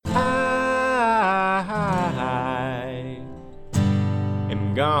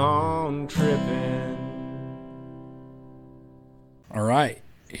gone tripping. All right,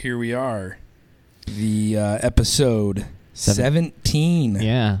 here we are. The episode 17.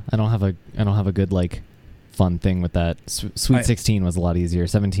 Yeah, I don't have a good like fun thing with that. Sweet 16 was a lot easier.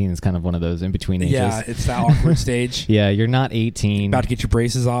 17 is kind of one of those in between ages. Yeah, it's that awkward stage. Yeah, you're not 18. About to get your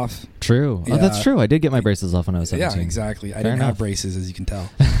braces off. True. Yeah. Oh, that's true. I did get my braces off when I was 17. Yeah, exactly. I Fair didn't enough. have braces, as you can tell.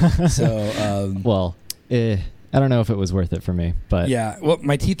 So, well, I don't know if it was worth it for me, but yeah. Well,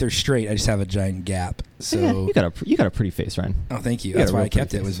 my teeth are straight. I just have a giant gap. So yeah, you got a pretty face, Ryan. Oh, thank you. You That's got a why real I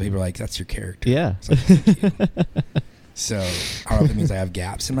kept pretty it. Was people were like, "That's your character." Yeah. So, thank you. So I don't know if it means I have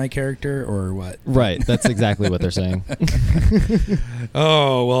gaps in my character or what. Right. That's exactly what they're saying.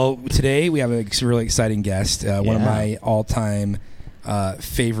 Oh, well, today we have a really exciting guest. One of Yeah. my all-time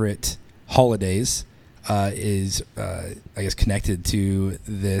favorite holidays is, I guess, connected to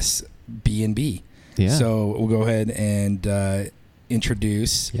this B&B. Yeah. So we'll go ahead and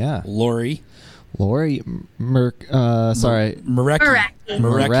introduce Lori. Lori Marecki.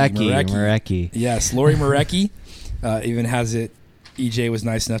 Yes, Lori Marecki. Even has it. EJ was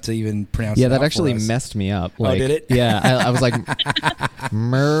nice enough to even pronounce it. Yeah, out that actually for us. messed me up. Oh, did it? Yeah, I was like,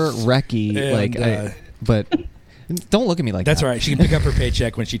 Marecki. And, But don't look at me like that's that. all right. She can pick up her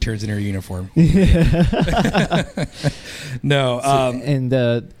paycheck when she turns in her uniform. No. And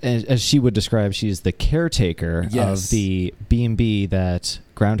as she would describe, she's the caretaker Yes. of the B&B that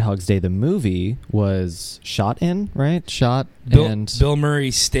Groundhog's Day, the movie, was shot in, right? Bill Murray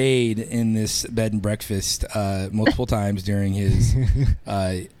stayed in this bed and breakfast multiple times during his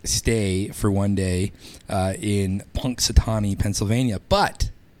stay for one day in Punxsutawney, Pennsylvania.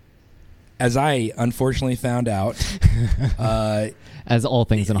 But as I unfortunately found out, as all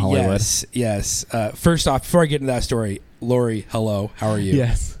things in Hollywood. Yes. First off, before I get into that story, Lori, hello. How are you?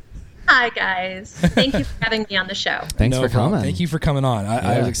 Yes. Hi, guys. Thank you for having me on the show. Thanks No for problem. coming. Thank you for coming on.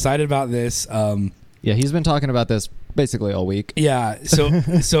 I was excited about this. Yeah, he's been talking about this basically all week. Yeah.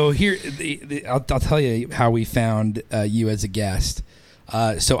 So here, I'll tell you how we found you as a guest.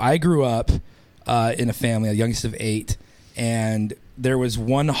 So I grew up in a family, the youngest of 8, and there was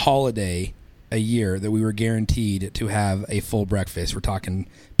one holiday a year that we were guaranteed to have a full breakfast. We're talking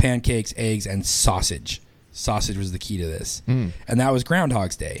pancakes, eggs, and sausage. Sausage was the key to this, and that was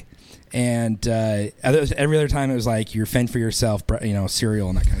Groundhog's Day. And every other time it was like you're fend for yourself, cereal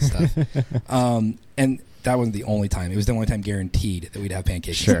and that kind of stuff. And that wasn't the only time. It was the only time guaranteed that we'd have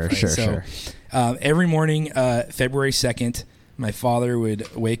pancakes. Sure. Every morning, February 2nd, my father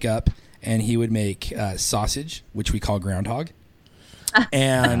would wake up and he would make sausage, which we call groundhog,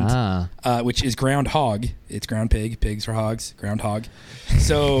 and which is groundhog. It's ground pig. Pigs are hogs. Groundhog.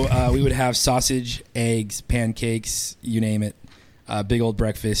 So we would have sausage, eggs, pancakes, you name it, big old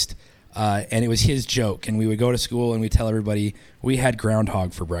breakfast. And it was his joke. And we would go to school and we'd tell everybody we had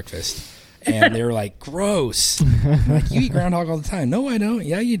groundhog for breakfast. And they were like, gross. I'm like, you eat groundhog all the time. No, I don't.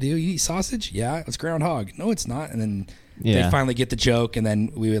 Yeah, you do. You eat sausage? Yeah, it's groundhog. No, it's not. And then they finally get the joke, and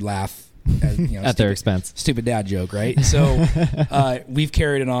then we would laugh at their expense. Stupid dad joke, right? So we've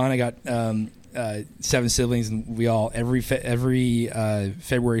carried it on. I got 7 siblings, and we all every February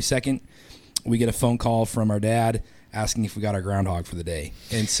 2nd, we get a phone call from our dad asking if we got our groundhog for the day.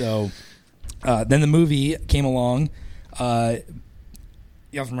 And so then the movie came along.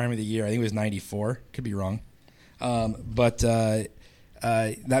 You have to remember the year. I think it was 94. Could be wrong. But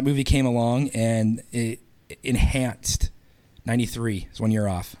that movie came along, and it enhanced. 93 is 1 year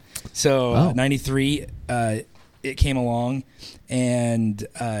off. So 93, it came along and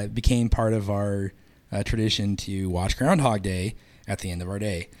became part of our tradition to watch Groundhog Day at the end of our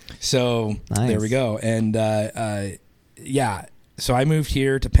day. So There we go. And so I moved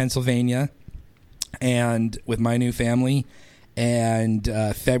here to Pennsylvania and with my new family, and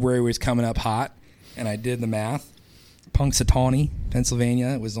February was coming up hot, and I did the math. Punxsutawney,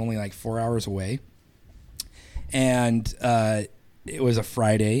 Pennsylvania, was only like 4 hours away. And it was a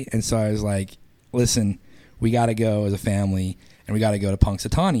Friday, and so I was like, listen, we got to go as a family, and we got to go to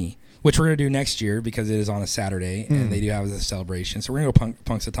Punxsutawney, which we're going to do next year because it is on a Saturday, and they do have a celebration. So we're going to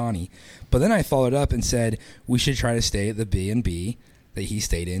go Punxsutawney. But then I followed up and said we should try to stay at the B&B that he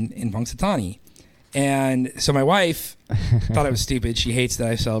stayed in Punxsutawney. And so my wife thought it was stupid. She hates that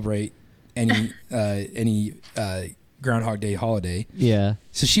I celebrate any Groundhog Day holiday. Yeah.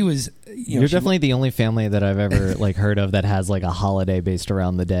 So she was, you're definitely the only family that I've ever heard of that has a holiday based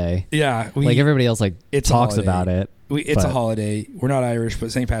around the day. Yeah. Everybody else talks about it. It's a holiday. We're not Irish,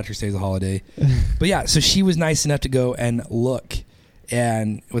 but St. Patrick's Day is a holiday. But yeah, so she was nice enough to go and look.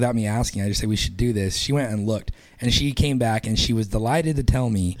 And without me asking, I just said we should do this. She went and looked. and she came back and she was delighted to tell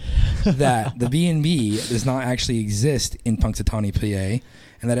me that the B&B does not actually exist in Punxsutawney, PA,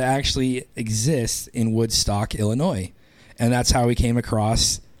 and that it actually exists in Woodstock, Illinois. And that's how we came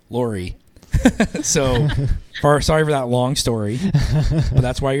across Lori. So, sorry for that long story, but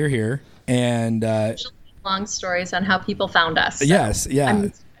that's why you're here. And long stories on how people found us. So yes, yeah.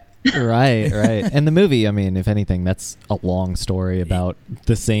 Right. And the movie, I mean, if anything, that's a long story about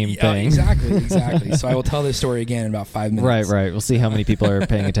the same thing. Exactly. So I will tell this story again in about 5 minutes. Right. We'll see how many people are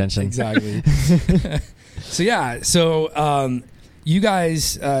paying attention. Exactly. So you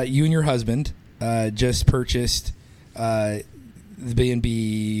guys, you and your husband, just purchased the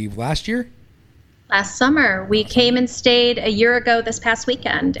B&B last year? Last summer. We came and stayed a year ago this past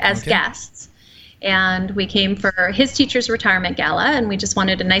weekend as guests. And we came for his teacher's retirement gala, and we just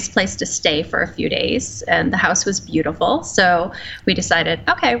wanted a nice place to stay for a few days. And the house was beautiful, so we decided,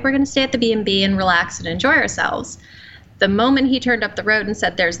 okay, we're going to stay at the B&B and relax and enjoy ourselves. The moment he turned up the road and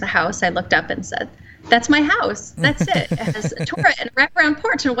said, "There's the house," I looked up and said, "That's my house. That's it. It has a turret and a wraparound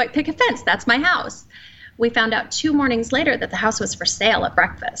porch and a white picket fence. That's my house." We found out 2 mornings later that the house was for sale at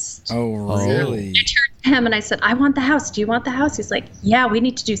breakfast. Oh, really? I turned to him and I said, "I want the house. Do you want the house?" He's like, "Yeah, we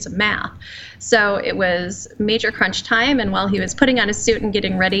need to do some math." So it was major crunch time. And while he was putting on his suit and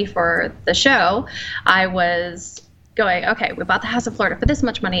getting ready for the show, I was going, okay, we bought the house in Florida for this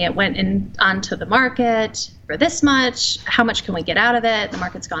much money. It went onto the market for this much. How much can we get out of it? The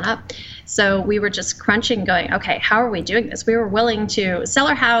market's gone up. So we were just crunching, going, okay, how are we doing this? We were willing to sell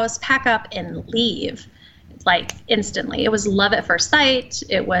our house, pack up, and leave. Like instantly. It was love at first sight.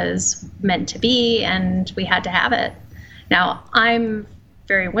 It was meant to be, and we had to have it. Now, I'm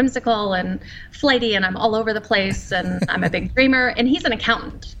very whimsical and flighty, and I'm all over the place, and I'm a big dreamer, and he's an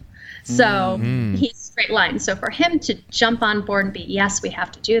accountant. So he's straight line. So for him to jump on board and be, yes, we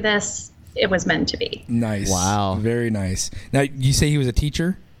have to do this, it was meant to be. Nice. Wow. Very nice. Now, you say he was a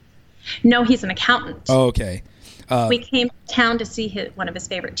teacher? No, he's an accountant. Oh, okay. We came to town to see one of his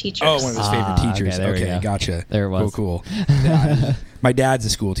favorite teachers. Oh, one of his favorite teachers. Okay, there we Okay, go. gotcha. There it was. Cool. Yeah, my dad's a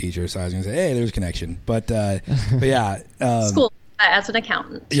school teacher, so I was going to say, hey, there's a connection. But yeah. School as an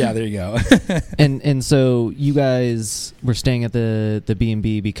accountant. Yeah, there you go. And so you guys were staying at the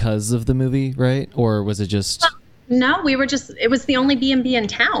B&B because of the movie, right? Or was it just... No, it was the only B&B in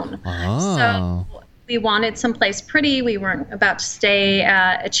town. Oh. So we wanted someplace pretty. We weren't about to stay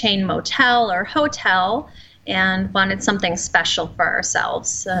at a chain motel or hotel, and wanted something special for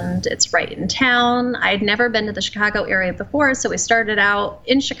ourselves. And it's right in town. I'd never been to the Chicago area before, so we started out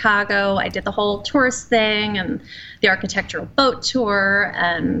in Chicago. I did the whole tourist thing and the architectural boat tour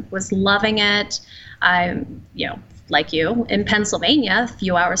and was loving it. I'm, like you, in Pennsylvania, a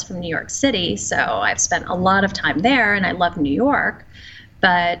few hours from New York City, so I've spent a lot of time there, and I love New York.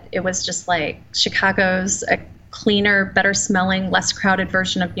 But it was just like Chicago's a cleaner, better smelling, less crowded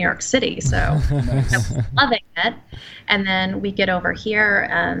version of New York City. So I was loving it. And then we get over here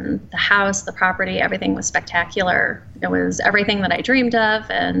and the house, the property, everything was spectacular. It was everything that I dreamed of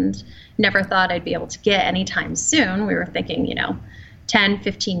and never thought I'd be able to get anytime soon. We were thinking, 10,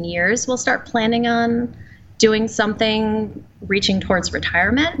 15 years, we'll start planning on doing something, reaching towards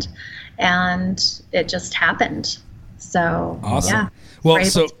retirement. And it just happened. So, awesome. Yeah. Well,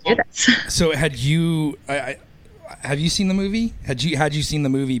 so had you... have you seen the movie? Had you seen the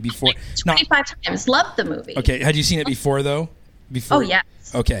movie before? 25 times. Loved the movie. Okay. Had you seen it before though? Oh yes.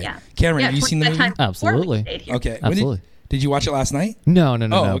 Okay. Yeah. Cameron, have you seen the movie? Absolutely. Okay. Absolutely. Did you watch it last night? No.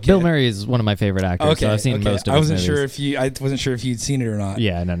 Okay. Bill Murray is one of my favorite actors. So I've seen most of his movies. I wasn't sure if you'd seen it or not.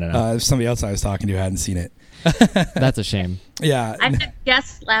 Yeah. No. Somebody else I was talking to hadn't seen it. That's a shame. Yeah. I had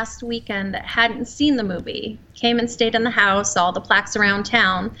guests last weekend that hadn't seen the movie, came and stayed in the house, saw the plaques around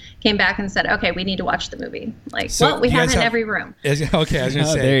town, came back and said, okay, we need to watch the movie. We have it in every room. Okay, I was going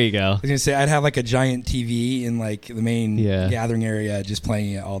to say. There you go. I was going to say, I'd have like a giant TV in like the main gathering area, just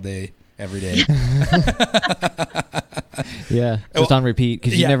playing it all day, every day. Yeah, just on repeat,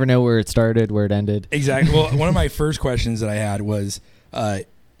 because you never know where it started, where it ended. Exactly. Well, one of my first questions that I had was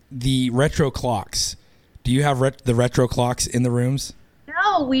the retro clocks. Do you have the retro clocks in the rooms?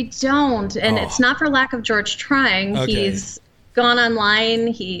 No, we don't. And it's not for lack of George trying. Okay. He's gone online.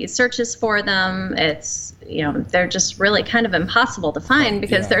 He searches for them. It's, they're just really kind of impossible to find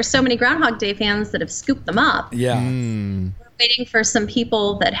because there are so many Groundhog Day fans that have scooped them up. Yeah. We're waiting for some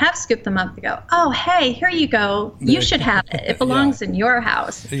people that have scooped them up to go, oh, hey, here you go. You should have it. It belongs in your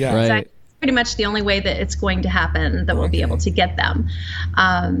house. Yeah. Right. Exactly. Pretty much the only way that it's going to happen that we'll be able to get them.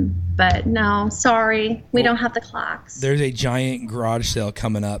 But no, sorry, we don't have the clocks. There's a giant garage sale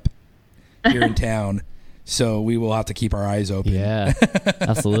coming up here in town. So we will have to keep our eyes open. Yeah,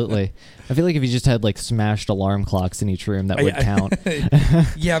 absolutely. I feel like if you just had like smashed alarm clocks in each room, that would count.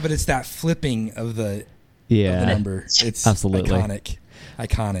 Yeah, but it's that flipping of the number. It's absolutely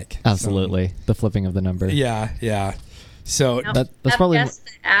iconic. Absolutely, So, the flipping of the number. Yeah. So Now, that's probably guests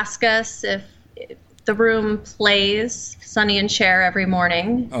that ask us if the room plays Sonny and Cher every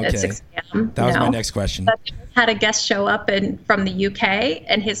morning at 6 a.m. That was my next question. But had a guest show up from the UK,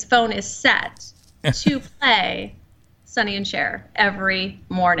 and his phone is set to play Sonny and Cher every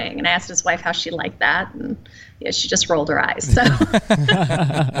morning. And I asked his wife how she liked that, and she just rolled her eyes. So.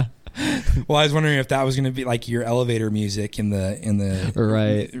 Well, I was wondering if that was going to be like your elevator music in the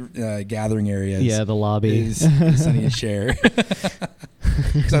right gathering areas. Yeah, the lobby is Sonny and Cher.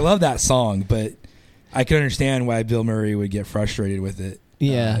 Because I love that song, but I could understand why Bill Murray would get frustrated with it.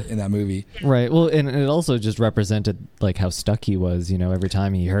 Yeah, in that movie. Right. Well, and it also just represented like how stuck he was. Every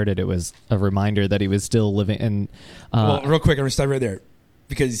time he heard it, it was a reminder that he was still living. And well, real quick, I'm gonna stop right there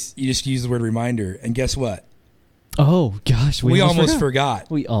because you just used the word reminder, and guess what? Oh gosh, we almost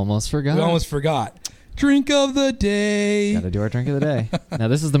forgot. We almost forgot. Drink of the day. Got to do our drink of the day. Now,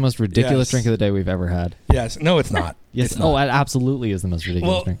 this is the most ridiculous drink of the day we've ever had. Yes. No, it's not. Yes. It's not. It absolutely is the most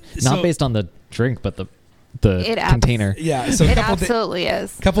ridiculous drink. Not based on the drink, but the container. Yeah. So it absolutely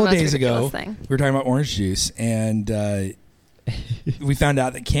is. A couple of days ago, we were talking about orange juice, and we found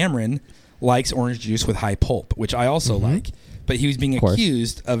out that Cameron likes orange juice with high pulp, which I also like. But he was being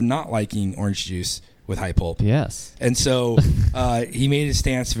accused of not liking orange juice with high pulp. Yes. And so he made his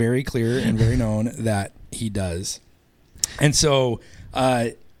stance very clear and very known that he does. And so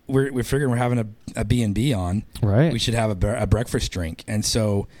we're figuring we're having a B&B on. Right. We should have a breakfast drink. And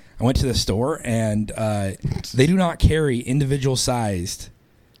so I went to the store, and they do not carry individual sized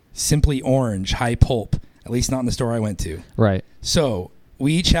Simply Orange high pulp, at least not in the store I went to. Right. So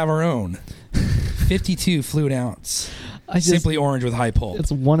we each have our own 52 fluid ounce Simply Orange with high pulp.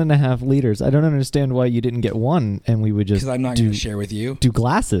 It's 1.5 liters. I don't understand why you didn't get one, and we would just because I'm not going to share with you. Do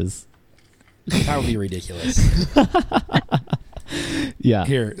glasses. That would be ridiculous. Yeah.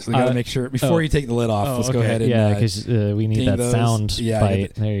 Here, so we got to make sure before you take the lid off. Let's go ahead and because we need that those. sound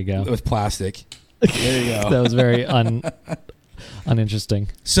bite. There you go. With plastic. There you go. That was very uninteresting.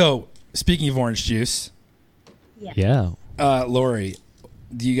 So, speaking of orange juice, yeah. Lori,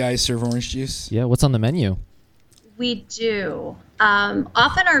 do you guys serve orange juice? Yeah. What's on the menu? We do.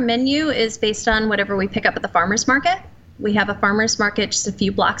 Often our menu is based on whatever we pick up at the farmer's market. We have a farmer's market just a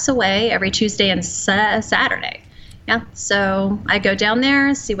few blocks away every Tuesday and Saturday. Yeah, so I go down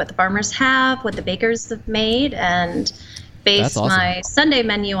there, see what the farmers have, what the bakers have made, and base my Sunday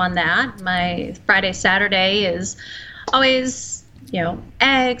menu on that. My Friday, Saturday is always,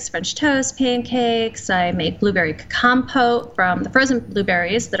 eggs, French toast, pancakes. I make blueberry compote from the frozen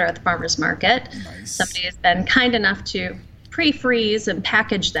blueberries that are at the farmer's market. Nice. Somebody has been kind enough to pre-freeze and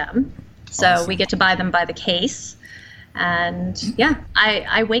package them, so we get to buy them by the case. And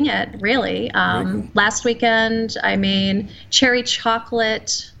I wing it, really. Cool. Last weekend I made cherry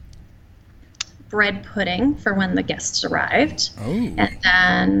chocolate bread pudding for when the guests arrived. Oh. And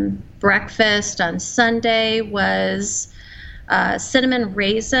then breakfast on Sunday was cinnamon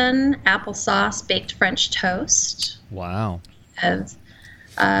raisin applesauce baked French toast. Wow.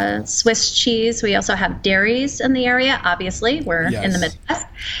 Swiss cheese. We also have dairies in the area. Obviously, we're in the Midwest,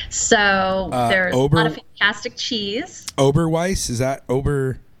 so there's a lot of fantastic cheese. Oberweis, is that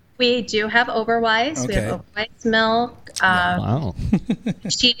Ober? We do have Oberweis. Okay. We have Oberweis milk. Wow.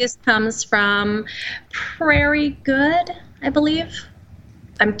 Cheese comes from Prairie Good, I believe.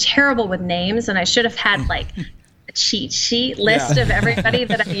 I'm terrible with names, and I should have had a cheat sheet list of everybody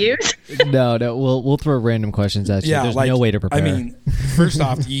that I use. No, we'll throw random questions at you. There's no way to prepare. I mean, first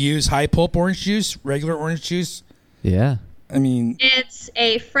off, you use high pulp orange juice, regular orange juice? Yeah. I mean, it's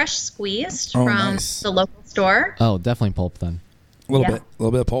a fresh squeezed from the local store. Oh, definitely pulp then. A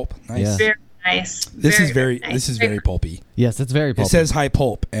little bit of pulp. Nice. Yeah. Very nice. This is very pulpy. Yes, it's very pulpy. It says high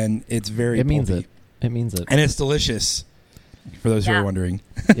pulp, and it's very It means pulpy. it. It means it. And it's delicious, for those who are wondering.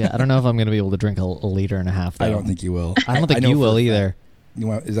 Yeah, I don't know if I'm going to be able to drink a liter and a half, though. I don't think you will. I don't think you will either.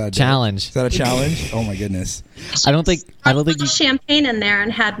 Is that a challenge? Is that a challenge? Oh my goodness! I don't think you champagne in there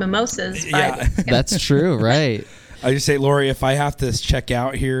and had mimosas. Yeah, that's true, right? I just say, Lori, if I have to check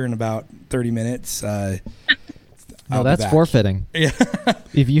out here in about 30 minutes, no, that's forfeiting. Yeah.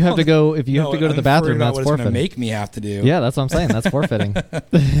 If you have to go, to the bathroom, that's forfeiting. Gonna make me have to do. Yeah, that's what I'm saying. That's forfeiting.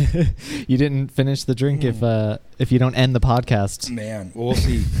 You didn't finish the drink if you don't end the podcast. Man, well, we'll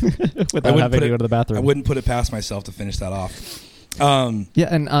see. Without having to go to the bathroom. I wouldn't put it past myself to finish that off.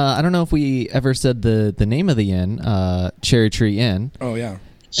 Yeah, and I don't know if we ever said the name of the inn, Cherry Tree Inn. Oh yeah.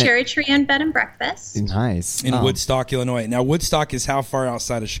 Cherry Tree and Bed and Breakfast. Nice. In Woodstock, Illinois. Now, Woodstock is how far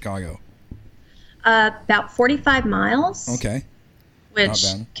outside of Chicago? About 45 miles. Okay. Which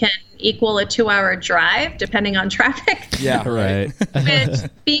can equal a 2-hour drive, depending on traffic. Yeah, right. Which,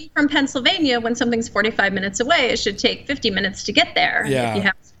 being from Pennsylvania, when something's 45 minutes away, it should take 50 minutes to get there. Yeah. If you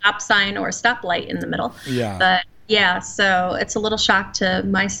have a stop sign or a stoplight in the middle. Yeah. But yeah, so it's a little shock to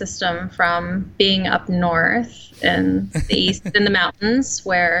my system from being up north in the east in the mountains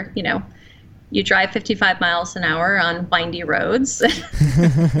where, you drive 55 miles an hour on windy roads.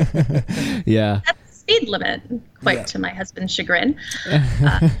 Yeah. That's the speed limit, quite to my husband's chagrin.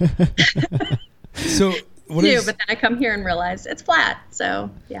 So what But is then I come here and realize it's flat. So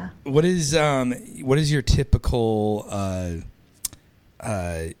yeah. what is your typical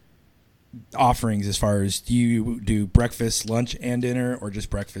offerings as far as, do you do breakfast, lunch, and dinner, or just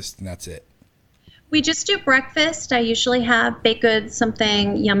breakfast and that's it? We just do breakfast. I usually have baked goods,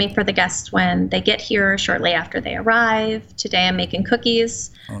 something yummy for the guests when they get here shortly after they arrive. Today I'm making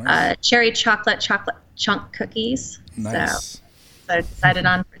cookies, nice. Cherry chocolate chunk cookies. Nice. So I decided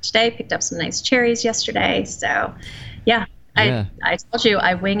on for today, picked up some nice cherries yesterday. So yeah. I told you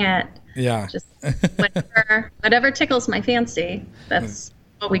I wing it. Yeah. Just whatever tickles my fancy. That's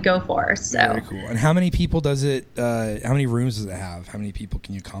what we go for. So Very cool. And how many people does it, how many rooms does it have? How many people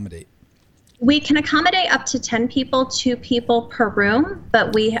can you accommodate? we can accommodate up to 10 people, 2 people per room,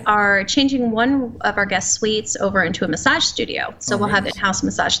 but we are changing one of our guest suites over into a massage studio. So we'll have in-house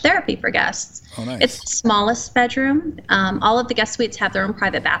massage therapy for guests. Oh, nice. It's the smallest bedroom. All of the guest suites have their own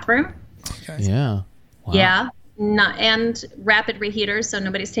private bathroom. Okay. Yeah. Wow. Yeah. And rapid reheaters, so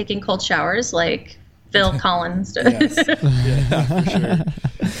nobody's taking cold showers like Phil Collins does. Yes. Yeah,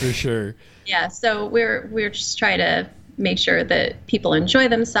 for sure. Yeah, so we're just trying to make sure that people enjoy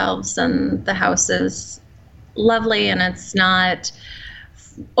themselves and the house is lovely and it's not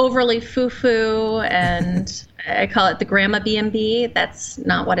overly foo-foo, and I call it the grandma B&B. That's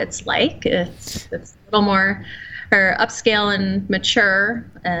not what it's like. It's a little more upscale and mature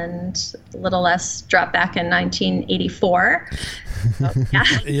and a little less drop back in 1984. So, yeah.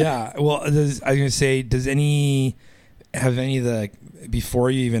 Yeah. Well, I was going to say, have any of the, before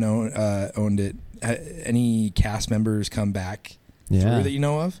you even owned it, any cast members come back through that you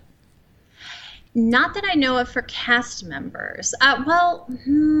know of? Not that I know of for cast members. I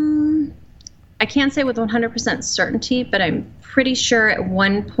can't say with 100% certainty, but I'm pretty sure at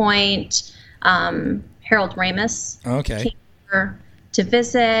one point Harold Ramis came over to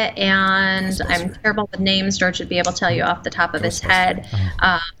visit, and I'm terrible with names. George would be able to tell you off the top of his head.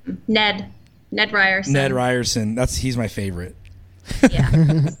 Ned Ryerson. Ned Ryerson. He's my favorite.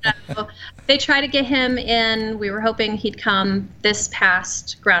 Yeah. So they try to get him in. We were hoping he'd come this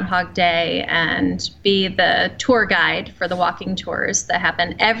past Groundhog Day and be the tour guide for the walking tours that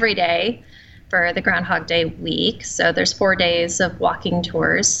happen every day for the Groundhog Day week. So there's 4 days of walking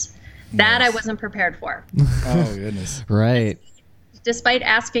tours. That I wasn't prepared for. Oh, goodness. Right. Despite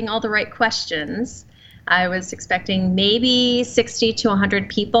asking all the right questions, I was expecting maybe 60 to 100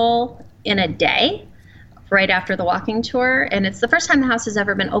 people in a day right after the walking tour, and it's the first time the house has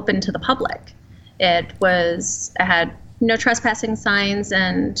ever been open to the public. It had no trespassing signs,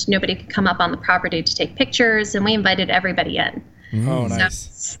 and nobody could come up on the property to take pictures, and we invited everybody in. Oh, nice.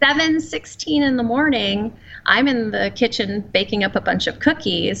 So 7:16 in the morning, I'm in the kitchen baking up a bunch of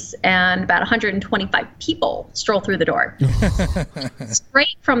cookies, and about 125 people stroll through the door.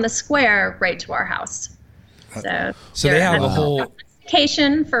 Straight from the square right to our house. So they have a whole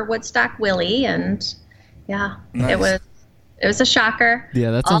vacation for Woodstock Willie, and yeah, nice. it was a shocker.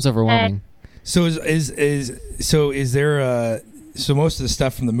 Yeah, that sounds overwhelming. So is there so most of the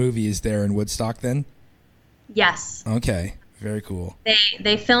stuff from the movie is there in Woodstock then? Yes. Okay. Very cool.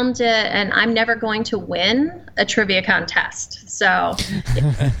 They filmed it, and I'm never going to win a trivia contest. So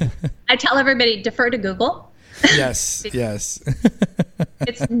I tell everybody, defer to Google. Yes, yes.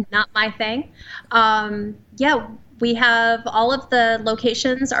 It's not my thing. Yeah, we have all of the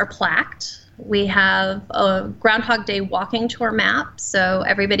locations are plaqued. We have a Groundhog Day walking tour map, so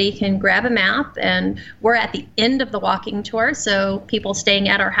everybody can grab a map, and we're at the end of the walking tour, so people staying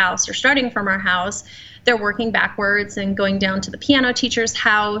at our house or starting from our house, they're working backwards and going down to the piano teacher's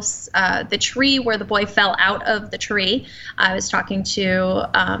house, the tree where the boy fell out of the tree. I was talking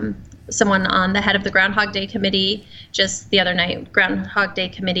to someone on the head of the Groundhog Day committee just the other night. Groundhog Day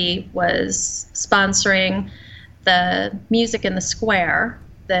committee was sponsoring the music in the square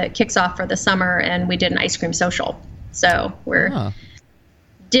that kicks off for the summer, and we did an ice cream social. So we're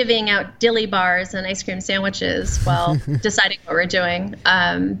divvying out dilly bars and ice cream sandwiches while deciding what we're doing.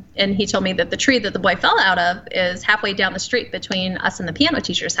 And he told me that the tree that the boy fell out of is halfway down the street between us and the piano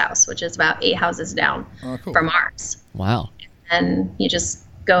teacher's house, which is about 8 houses down from ours. Wow. And you just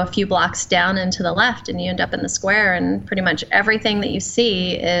go a few blocks down and to the left and you end up in the square, and pretty much everything that you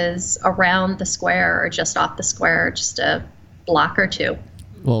see is around the square or just off the square, just a block or two.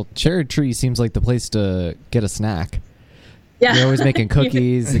 Well, Cherry Tree seems like the place to get a snack. Yeah. They're always making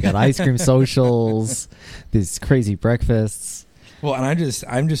cookies. They got ice cream socials, these crazy breakfasts. Well, and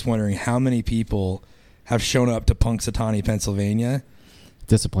I'm just wondering how many people have shown up to Punxsutawney, Pennsylvania,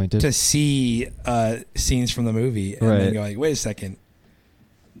 Disappointed to see scenes from the movie, and then go like, wait a second,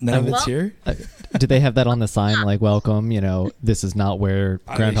 none of it's here. Do they have that on the sign, like, welcome, this is not where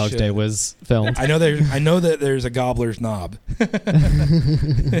Groundhog's Day was filmed? I know that there's a Gobbler's Knob.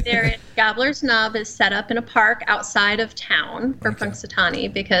 Gobbler's Knob is set up in a park outside of town for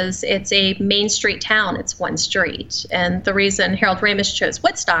Punxsutawney because it's a main street town. It's one street. And the reason Harold Ramis chose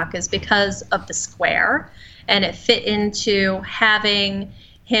Woodstock is because of the square, and it fit into having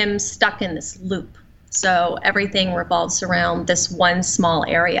him stuck in this loop. So everything revolves around this one small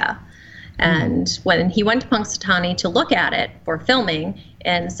area. And when he went to Punxsutawney to look at it for filming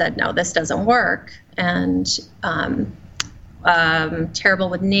and said, no, this doesn't work, and terrible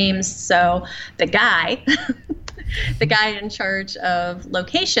with names. So the guy in charge of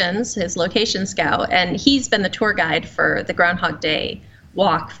locations, his location scout, and he's been the tour guide for the Groundhog Day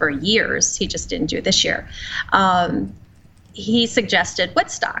walk for years. He just didn't do it this year. He suggested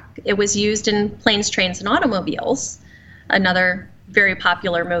Woodstock. It was used in Planes, Trains, and Automobiles, another very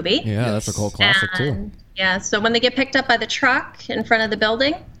popular movie. Yeah, that's a cult classic too. Yeah, so when they get picked up by the truck in front of the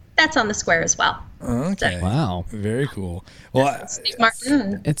building, that's on the square as well. Okay. So, wow. Very cool. Well, Steve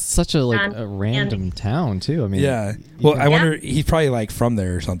Martin. It's such a random town too. I mean, yeah. Well, I wonder, he's probably like from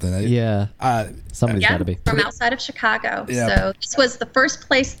there or something. Yeah. Somebody's got to be from outside of Chicago. Yeah. So this was the first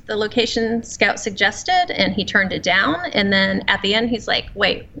place the location scout suggested, and he turned it down. And then at the end, he's like,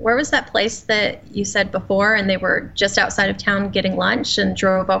 "Wait, where was that place that you said before?" And they were just outside of town getting lunch, and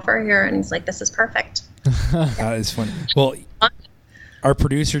drove over here. And he's like, "This is perfect." That is funny. Well, our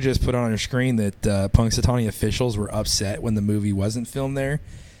producer just put on her screen that Punxsutawney officials were upset when the movie wasn't filmed there,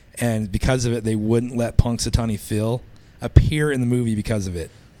 and because of it, they wouldn't let Punxsutawney Phil appear in the movie because of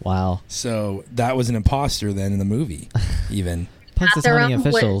it. Wow. So that was an imposter then in the movie, even. Punxsutawney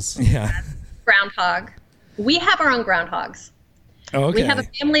officials. Yeah. Groundhog. We have our own groundhogs. Oh, okay. We have a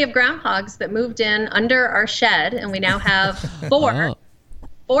family of groundhogs that moved in under our shed, and we now have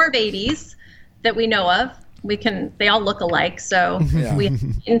four babies that we know of. They all look alike, so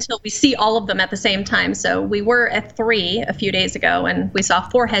until we see all of them at the same time. So we were at 3 a few days ago, and we saw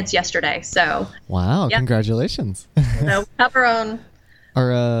 4 heads yesterday. So wow, congratulations. So we have our own.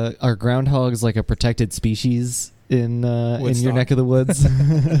 Are groundhogs like a protected species in your neck of the woods?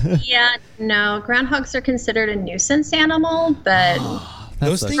 Yeah, no, groundhogs are considered a nuisance animal, but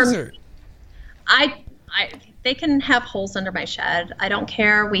those things are. They can have holes under my shed. I don't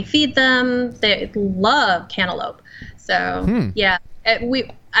care. We feed them. They love cantaloupe. So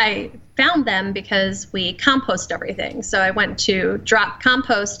I found them because we compost everything. So I went to drop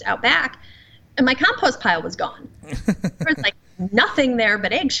compost out back, and my compost pile was gone. There was like nothing there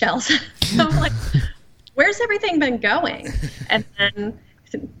but eggshells. So I'm like, where's everything been going? And then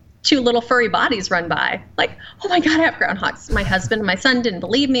 2 little furry bodies run by, like, oh my God, I have groundhogs. My husband and my son didn't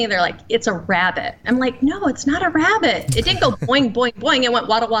believe me. They're like, it's a rabbit. I'm like, no, it's not a rabbit. It didn't go boing, boing, boing. It went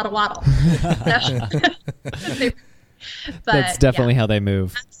waddle, waddle, waddle. That's definitely how they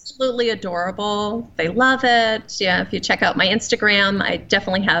move. Absolutely adorable. They love it. Yeah, if you check out my Instagram, I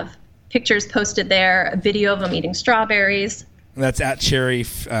definitely have pictures posted there, a video of them eating strawberries. That's at Cherry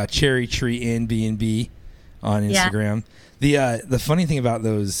Tree Inn B&B on Instagram. Yeah. The funny thing about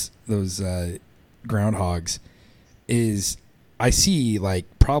those groundhogs is I see like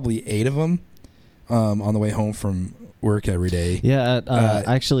probably 8 of them on the way home from work every day. Yeah,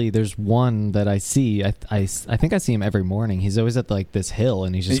 actually, there's one that I see. I think I see him every morning. He's always at like this hill,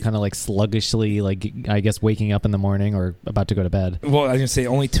 and he's just kind of like sluggishly, like I guess waking up in the morning or about to go to bed. Well, I was gonna say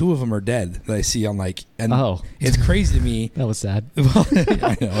only 2 of them are dead that I see on like. And it's crazy to me. That was sad. Well,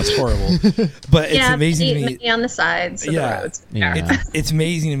 I know it's horrible, but it's amazing to me. Many on the sides of the roads. Yeah. It's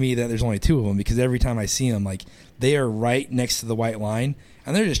amazing to me that there's only 2 of them because every time I see them, like they are right next to the white line,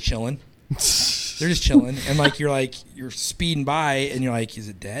 and they're just chilling. They're just chilling, and like you're speeding by, and you're like, is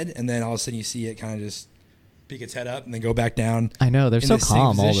it dead? And then all of a sudden you see it kind of just peek its head up and then go back down. I know, they're so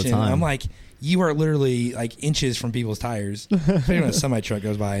calm all the time. I'm like, you are literally like inches from people's tires. When a semi truck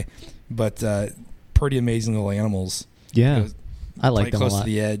goes by, but pretty amazing little animals. Yeah. I like Play them a close lot. to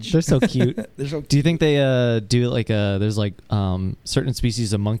the edge. They're so cute. They're so Do you think they do like there's like certain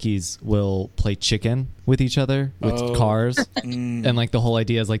species of monkeys will play chicken with each other with Oh. cars, Mm. and like the whole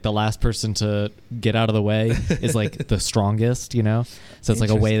idea is like the last person to get out of the way is like the strongest, you know? So it's like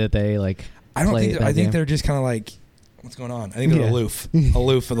a way that they like I don't play think. that I think game. they're just kind of like, what's going on? I think they're Yeah.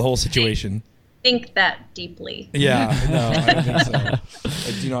 aloof of the whole situation. Think that deeply. Yeah, no, I don't think so.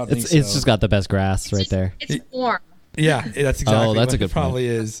 I do not think so. It's just got the best grass right there. It's warm. Yeah, that's exactly. Oh, that's what a good it probably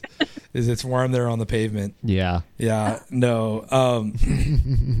is. Is it's warm there on the pavement. Yeah. Yeah, no.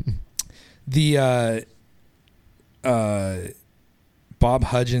 The Bob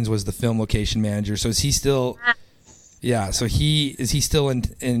Hudgens was the film location manager. So is he still? Yeah. So is he still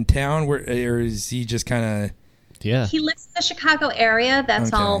in town? Or is he just kind of? Yeah. He lives in the Chicago area.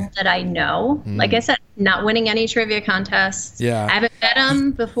 That's Okay. all that I know. Like I said, not winning any trivia contests. Yeah. I haven't met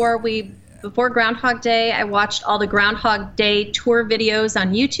him before Groundhog Day. I watched all the Groundhog Day tour videos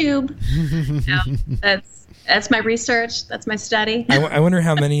on YouTube. That's my research. That's my study. I wonder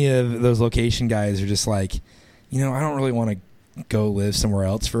how many of those location guys are just like, I don't really want to go live somewhere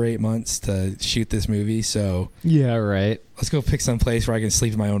else for 8 months to shoot this movie. So Yeah, right. let's go pick some place where I can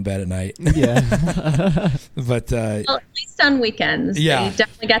sleep in my own bed at night. Yeah. But Well, at least on weekends. Yeah. They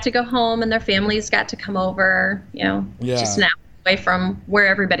definitely got to go home and their families got to come over, just an hour away from where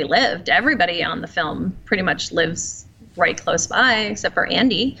everybody lived. Everybody on the film pretty much lives right close by, except for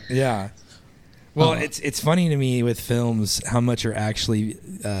Andy. yeah. Well, it's funny to me with films how much are actually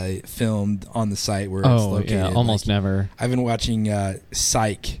filmed on the site where it's Oh, located. yeah. Almost Like, never. I've been watching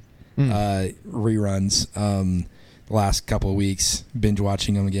Psych reruns the last couple of weeks, binge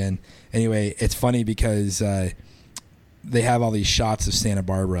watching them again. Anyway, it's funny because they have all these shots of Santa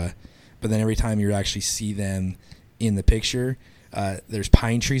Barbara, but then every time you actually see them in the picture, there's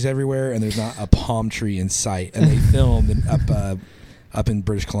pine trees everywhere and there's not a palm tree in sight. And they filmed up in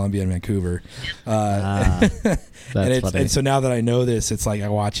British Columbia and Vancouver. That's funny. And so now that I know this, it's like I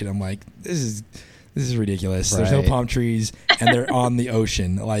watch it, I'm like, this is ridiculous. There's no Right. palm trees and they're on the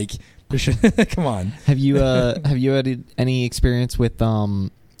ocean. Like, there should, come on. Have you had any experience with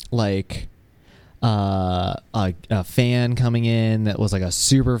like a fan coming in that was like a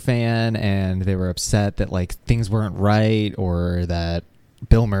super fan and they were upset that like things weren't right or that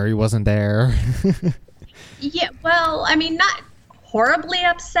Bill Murray wasn't there? Yeah, well, I mean, not horribly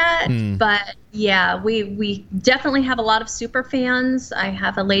upset, but yeah, we definitely have a lot of super fans. I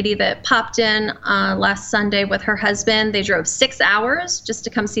have a lady that popped in last Sunday with her husband. They drove 6 hours just to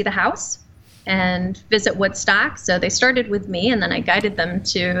come see the house and visit Woodstock. So they started with me, and then I guided them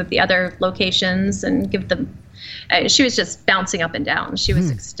to the other locations and give them. She was just bouncing up and down. She was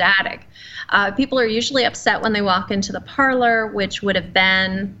ecstatic. People are usually upset when they walk into the parlor, which would have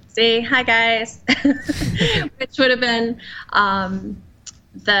been, say, hi guys, which would have been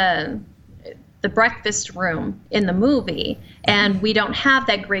the breakfast room in the movie, and we don't have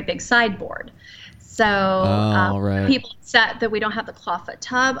that great big sideboard. So right. people upset that we don't have the clawfoot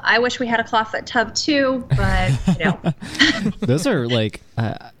tub. I wish we had a clawfoot tub too, but Those are like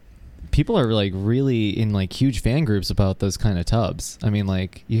people are like really in like huge fan groups about those kind of tubs. I mean,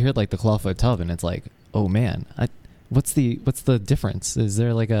 like you hear like the clawfoot tub and it's like, oh man, what's the difference? Is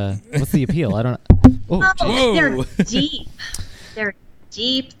there like what's the appeal? I don't. Oh, oh, they're Whoa. deep. They're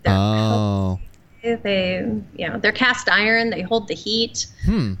deep. They're oh. they're cast iron. They hold the heat.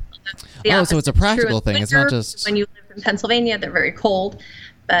 The Oh, so it's a opposite is true practical in thing. It's not winter. just- When you live in Pennsylvania, they're very cold.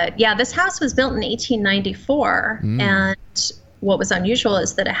 But yeah, this house was built in 1894, and what was unusual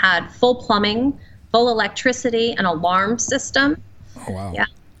is that it had full plumbing, full electricity, an alarm system. Oh, wow. Yeah.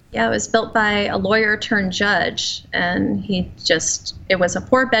 Yeah, it was built by a lawyer turned judge, and it was a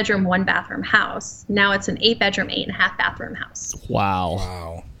 4-bedroom, 1-bathroom house. Now it's an 8-bedroom, 8.5-bathroom house. Wow.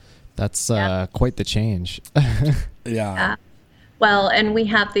 Wow. That's quite the change. Yeah. Well, and we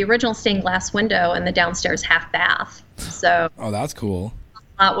have the original stained glass window and the downstairs half bath. So Oh, that's cool.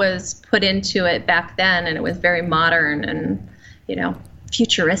 a lot was put into it back then, and it was very modern and,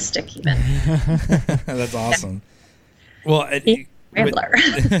 futuristic even. That's awesome. Well, Rambler.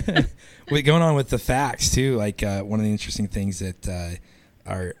 going on with the facts too, like one of the interesting things that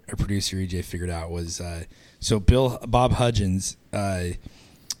our producer EJ figured out was so Bob Hudgens. I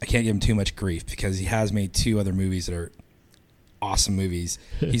can't give him too much grief because he has made 2 other movies that are awesome movies.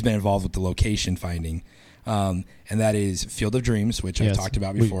 He's been involved with the location finding, and that is Field of Dreams, which Yes. I've talked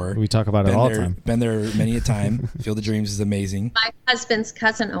about before. We talk about it all the time. Been there many a time. Field of Dreams is amazing. My husband's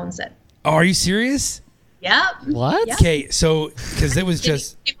cousin owns it. Oh, are you serious? Yep. What? Yep. Okay, so because it was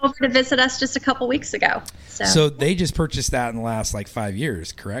just. He came over to visit us just a couple weeks ago. So they just purchased that in the last 5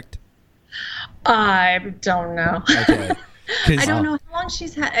 years, correct? I don't know. Okay. I don't know how long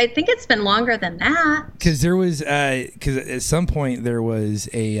she's had. I think it's been longer than that. Because there was, because at some point there was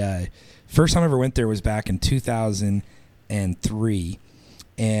a, first time I ever went there was back in 2003.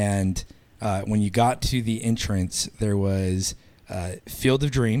 And when you got to the entrance, there was Field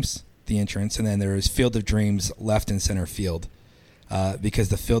of Dreams, the entrance, and then there was Field of Dreams left and center field, because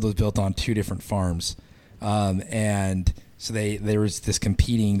the field was built on two different farms. And so there was this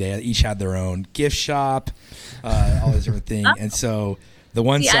competing. They each had their own gift shop, all this different thing. And so the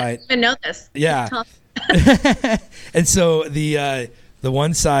one side, I didn't even know this. Yeah. And so the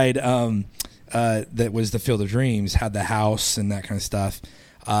one side that was the Field of Dreams had the house and that kind of stuff,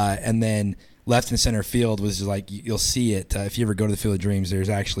 and then left and center field was just like, you'll see it if you ever go to the Field of Dreams. There's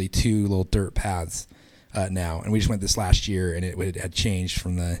actually two little dirt paths now, and we just went this last year, and it had changed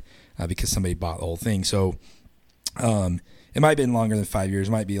from the because somebody bought the whole thing. So it might have been longer than 5 years.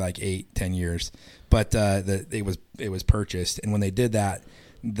 It might be like 8-10 years, but it was purchased, and when they did that,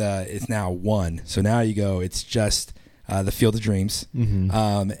 it's now one. So now you go, it's just the Field of Dreams,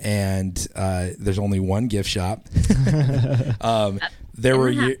 and there's only one gift shop.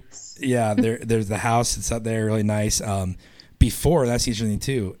 There's the house. It's up there, really nice. Before, that's the interesting thing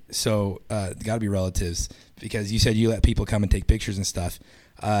too. So got to be relatives, because you said you let people come and take pictures and stuff.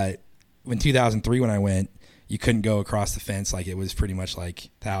 In 2003, when I went, you couldn't go across the fence. Like, it was pretty much like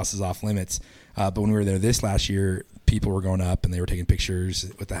the house is off limits. But when we were there this last year, people were going up and they were taking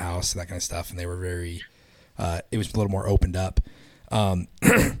pictures with the house and that kind of stuff. And they were very, it was a little more opened up. But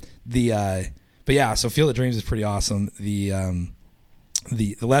yeah, so Field of Dreams is pretty awesome. The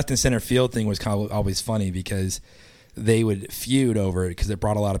left and center field thing was kind of always funny, because they would feud over it because it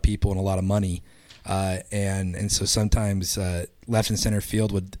brought a lot of people and a lot of money. And so sometimes left and center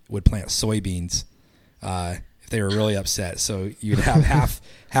field would plant soybeans if they were really upset. So you'd have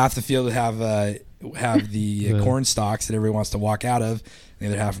half the field would have the corn stalks that everybody wants to walk out of, and the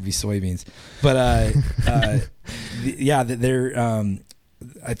other half would be soybeans. But I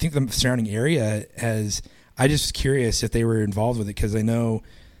think the surrounding area has. I just was curious if they were involved with it, because I know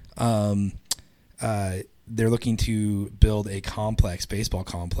they're looking to build a baseball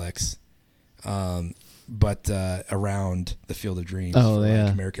complex. But around the Field of Dreams, for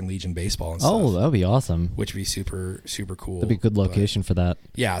like American Legion baseball and stuff. Oh, that would be awesome. Which would be super, super cool. That'd be a good location for that.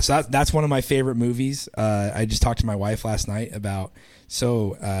 Yeah, so that's one of my favorite movies. I just talked to my wife last night about,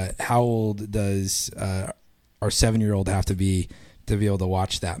 how old does our 7-year-old have to be able to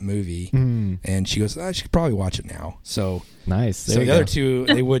watch that movie? And she goes, she could probably watch it now. So nice. So the other two,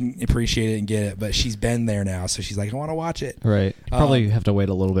 they wouldn't appreciate it and get it, but she's been there now, so she's like, I want to watch it. Right. Probably have to wait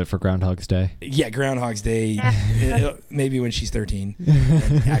a little bit for Groundhog's Day. Yeah, Groundhog's Day. Maybe when she's 13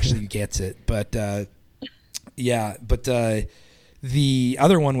 and actually gets it. But the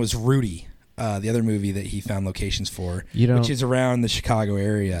other one was Rudy. The other movie that he found locations for, which is around the Chicago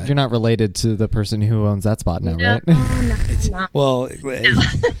area. You're not related to the person who owns that spot now, right? No. Well,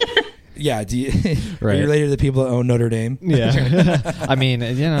 yeah. Are you related to the people that own Notre Dame? Yeah. I mean,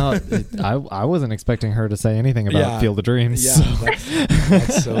 I wasn't expecting her to say anything about Field of Dreams. Yeah, so.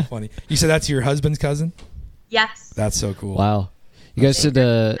 That's so funny. You said that's your husband's cousin? Yes. That's so cool. Wow. You guys should,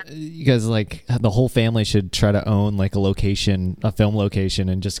 like, the whole family should try to own like a film location,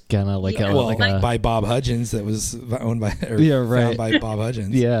 and just kind of like by Bob Hudgens, that was owned by found by Bob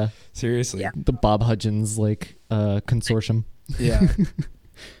Hudgens. Yeah, seriously, the Bob Hudgens consortium. Yeah.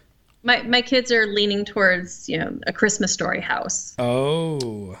 My kids are leaning towards a Christmas Story house.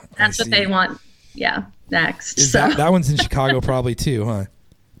 Oh, that's what they want. Yeah, next. That one's in Chicago probably too, huh?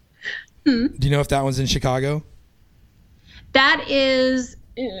 Do you know if that one's in Chicago? That is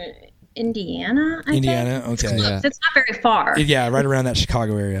Indiana, I think. Okay. Yeah. It's not very far. Yeah, right around that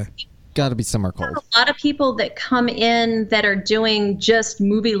Chicago area. Got to be somewhere cold. A lot of people that come in that are doing just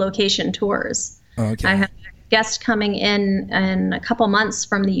movie location tours. Okay. I have a guest coming in a couple months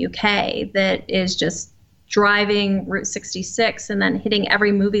from the UK that is just driving Route 66 and then hitting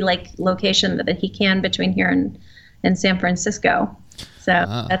every movie location that he can between here and San Francisco. So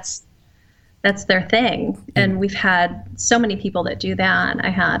that's their thing. And we've had so many people that do that. I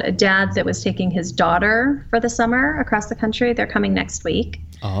had a dad that was taking his daughter for the summer across the country. They're coming next week.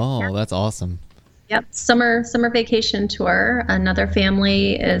 Oh, that's awesome. Yep. Summer vacation tour. Another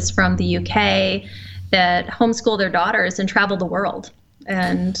family is from the UK that homeschool their daughters and travel the world.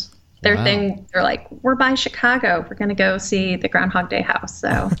 And their thing, they're like, we're by Chicago. We're going to go see the Groundhog Day house.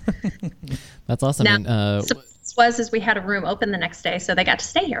 So that's awesome. Now, we had a room open the next day, so they got to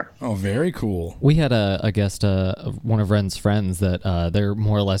stay here. Oh, very cool. We had a guest, one of Ren's friends, that they're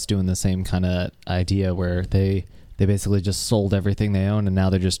more or less doing the same kind of idea, where they basically just sold everything they own, and now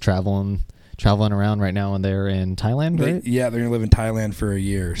they're just traveling traveling around right now, and they're in Thailand, right? Yeah, they're gonna live in Thailand for a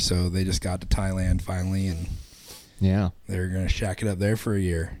year. So they just got to Thailand finally, and Yeah. they're gonna shack it up there for a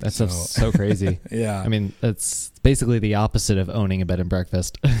year. That's so crazy. Yeah. I mean, that's basically the opposite of owning a bed and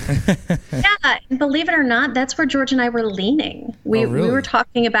breakfast. Yeah, and believe it or not, that's where George and I were leaning. We really? were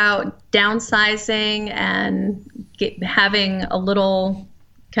talking about downsizing and having a little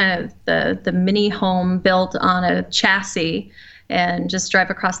kind of the mini home built on a chassis and just drive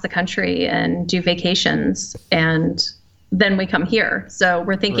across the country and do vacations. And then we come here. So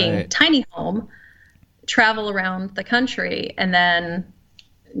we're thinking Right. tiny home, travel around the country, and then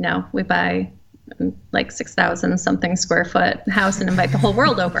no, we buy like 6,000 something square foot house and invite the whole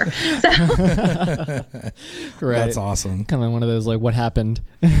world over. So Right. That's awesome. Kind of one of those like what happened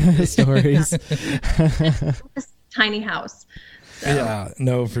stories. tiny house. Yeah,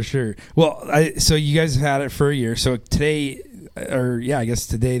 no, for sure. Well, so you guys have had it for a year. So today, I guess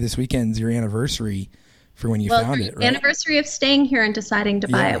today, this weekend's your anniversary for when you found it, right? Anniversary of staying here and deciding to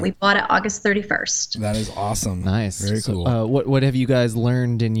buy Yeah. it. We bought it August 31st. That is awesome. Nice. Very So, cool. what have you guys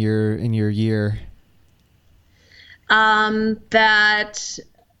learned in your year? That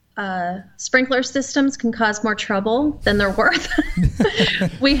sprinkler systems can cause more trouble than they're worth.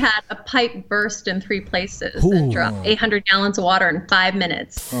 We had a pipe burst in 3 places Ooh. and dropped 800 gallons of water in 5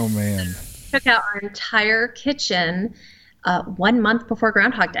 minutes. Oh man. Took out our entire kitchen 1 month before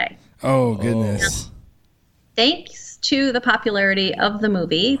Groundhog Day. Oh goodness. Thanks to the popularity of the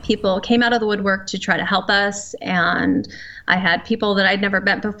movie, people came out of the woodwork to try to help us. And I had people that I'd never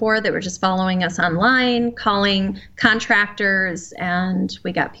met before that were just following us online, calling contractors, and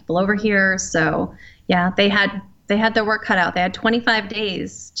we got people over here. So yeah, they had their work cut out. They had 25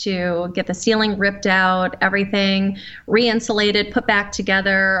 days to get the ceiling ripped out, everything re-insulated, put back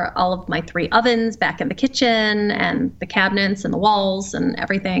together, all of my 3 ovens back in the kitchen and the cabinets and the walls and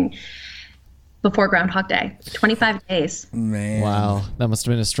everything before Groundhog Day. 25 days. Man. Wow, that must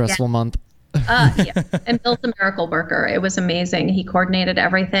have been a stressful month. Yeah. And Bill's a miracle worker. It was amazing. He coordinated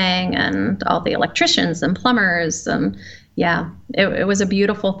everything and all the electricians and plumbers. And yeah, it was a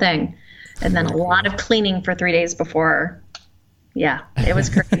beautiful thing. And then a lot of cleaning for 3 days before. Yeah, it was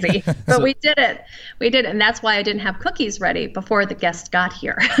crazy. But we did it. We did it. And that's why I didn't have cookies ready before the guests got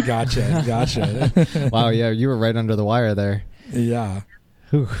here. Gotcha. Wow, yeah, you were right under the wire there. Yeah.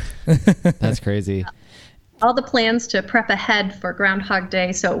 Whew. That's crazy. All the plans to prep ahead for Groundhog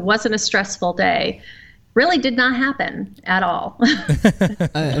Day so it wasn't a stressful day really did not happen at all.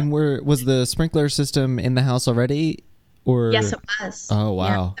 And was the sprinkler system in the house already? Or Yes, it was. Oh, wow.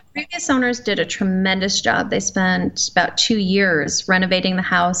 Yeah. The previous owners did a tremendous job. They spent about 2 years renovating the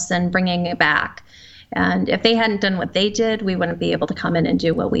house and bringing it back. And if they hadn't done what they did, we wouldn't be able to come in and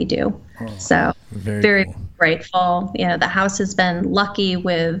do what we do. So very cool. grateful. You know, the house has been lucky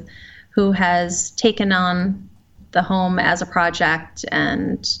with who has taken on the home as a project,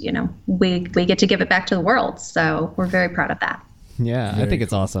 and you know, we get to give it back to the world. So we're very proud of that. Yeah, I Very think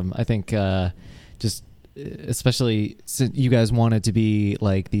it's awesome. I think just especially since you guys wanted to be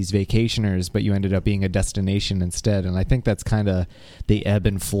like these vacationers, but you ended up being a destination instead. And I think that's kind of the ebb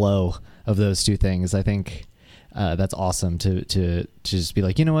and flow of those two things. I think that's awesome to just be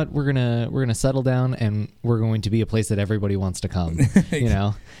like, you know what, we're gonna settle down and we're going to be a place that everybody wants to come. You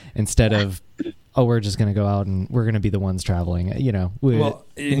know, instead of we're just gonna go out and we're gonna be the ones traveling. You know,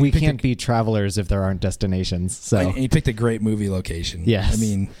 we can't be travelers if there aren't destinations. So And you picked a great movie location. Yes. I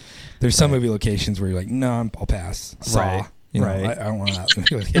mean, there's some movie locations where you're like, no, I'll pass. Saw. Right. You know, Right. I don't want that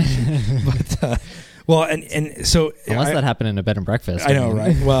movie location. But well, and so unless that happened in a bed and breakfast. I know, mean.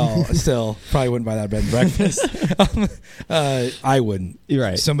 right? Well, still, probably wouldn't buy that bed and breakfast. I wouldn't. You're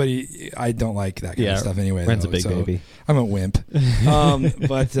right. Somebody, I don't like that kind of stuff anyway. Ren's though, a big so baby. I'm a wimp.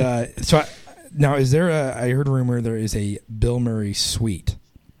 But now, is there I heard a rumor there is a Bill Murray suite.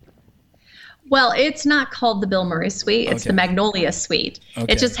 Well, it's not called the Bill Murray Suite. It's the Magnolia Suite.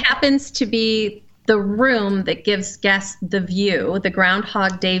 Okay. It just happens to be the room that gives guests the view, the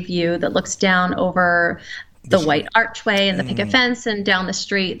Groundhog Day view that looks down over the white archway and the picket fence and down the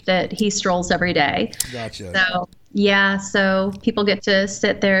street that he strolls every day. Gotcha. So, yeah, so people get to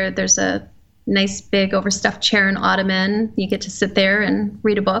sit there. There's a nice big overstuffed chair and ottoman. You get to sit there and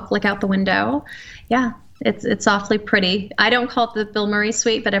read a book, look out the window. Yeah. It's awfully pretty. I don't call it the Bill Murray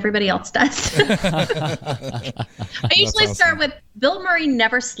Suite, but everybody else does. I usually start with Bill Murray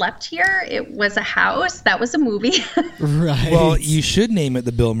never slept here. It was a house. That was a movie. Right. Well, you should name it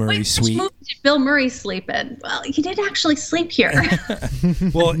the Bill Murray Which Suite. movie did Bill Murray sleep in? Well, he did actually sleep here.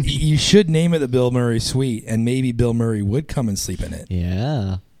 Well, you should name it the Bill Murray Suite, and maybe Bill Murray would come and sleep in it.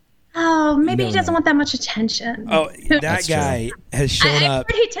 Yeah. Oh, maybe he No, doesn't no. want that much attention. Oh, Who- that guy has shown I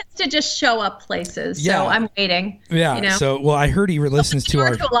up. heard he tends to just show up places, Yeah. so I'm waiting. Yeah. you know? So, well, I heard he listens to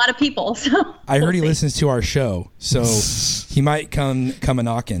our. To a lot of people. So I heard he we'll see. listens to our show, so he might come a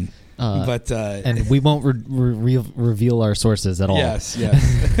knocking. But And we won't reveal our sources at all. yes.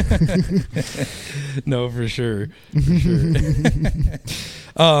 No, for sure.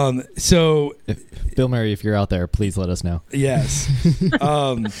 So Bill Murray, if you're out there, please let us know. yes.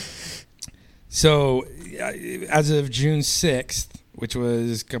 So as of June 6th, which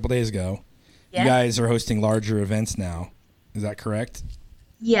was a couple days ago, Yeah. you guys are hosting larger events now. Is that correct?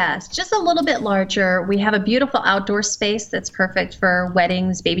 Yes, just a little bit larger. We have a beautiful outdoor space that's perfect for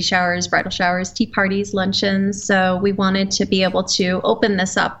weddings, baby showers, bridal showers, tea parties, luncheons. So we wanted to be able to open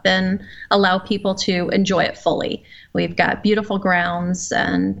this up and allow people to enjoy it fully. We've got beautiful grounds,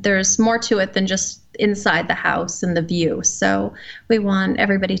 and there's more to it than just inside the house and the view. So we want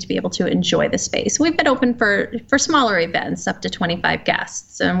everybody to be able to enjoy the space. We've been open for smaller events up to 25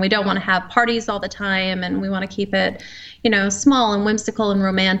 guests, and we don't want to have parties all the time, and we want to keep it, small and whimsical and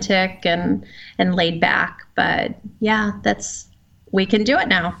romantic and laid back. But yeah, we can do it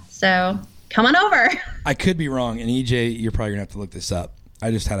now. So come on over. I could be wrong, and EJ, you're probably gonna have to look this up.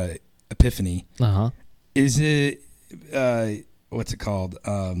 I just had an epiphany. Uh-huh. Is it what's it called?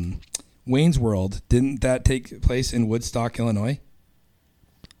 Wayne's World. Didn't that take place in Woodstock, Illinois?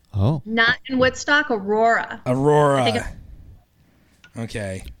 Oh. Not in Woodstock, Aurora. Aurora. I think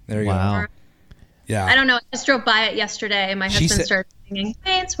Okay, there you Wow. go. Yeah. I don't know. I just drove by it yesterday. My She husband said- started singing,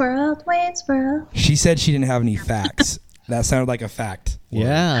 Wayne's World, Wayne's World. She said she didn't have any facts. That sounded like a fact.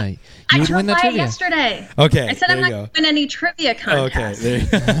 Yeah. You I would drove win the by it trivia. yesterday. Okay. I said there I'm not you going go. to win any trivia Okay. contest.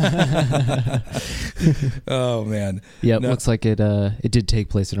 Oh man. Yep. No. Looks like it did take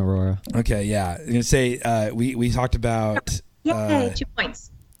place in Aurora. Okay. Yeah. I'm gonna say we talked about. Yay, 2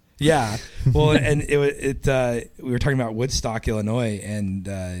 points. Yeah. Well, and we were talking about Woodstock, Illinois, and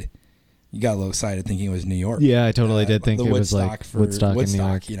you got a little excited thinking it was New York. Yeah, I totally did think the it was like for Woodstock in New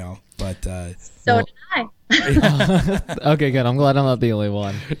York. But So Well- did I. Okay, good. I'm glad I'm not the only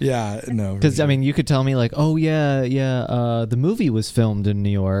one. yeah, no. Because you could tell me like, oh yeah, the movie was filmed in New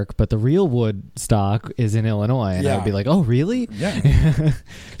York, but the real Woodstock is in Illinois, and I Yeah. would be like, oh really? yeah,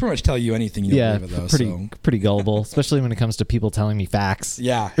 pretty much tell you anything you don't Yeah, believe it though. pretty So. pretty gullible, especially when it comes to people telling me facts,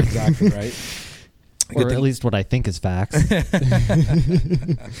 Yeah, exactly right. or at least what I think is facts.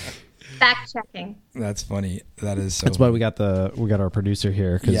 Fact checking. That's funny. That is. So That's why we got our producer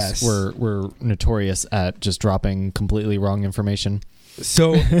here, because Yes. we're notorious at just dropping completely wrong information.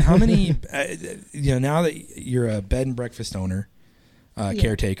 So how many? Now that you're a bed and breakfast owner,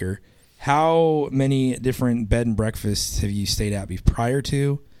 caretaker, how many different bed and breakfasts have you stayed at prior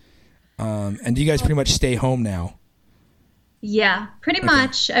to? And do you guys pretty much stay home now? Yeah, pretty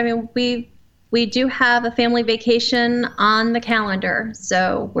much. I mean, we do have a family vacation on the calendar,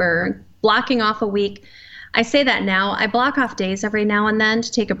 so we're blocking off a week. I say that now. I block off days every now and then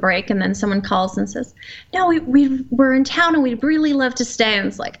to take a break, and then someone calls and says, no, we're in town and we'd really love to stay. And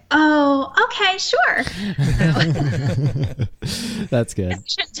it's like, oh, okay, sure. That's good. I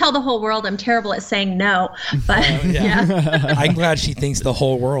shouldn't tell the whole world I'm terrible at saying no, but yeah. I'm glad she thinks the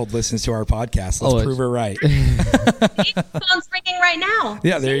whole world listens to our podcast. Let's Oh, prove her right. Phone's ringing right now.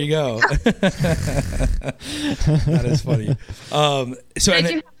 Yeah, there you go. That is funny. So I and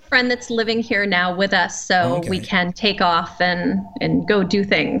do have a friend that's living here now with us, so Oh, okay. we can take off and get do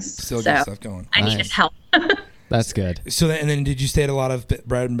things. still so got stuff going. I needed Nice. help. That's good. So then did you stay at a lot of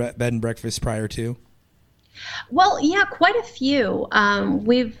bed and breakfast prior to? Well, yeah, quite a few.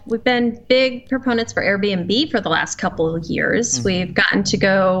 We've been big proponents for Airbnb for the last couple of years. Mm-hmm. We've gotten to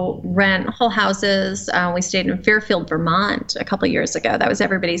go rent whole houses. We stayed in Fairfield, Vermont a couple of years ago. That was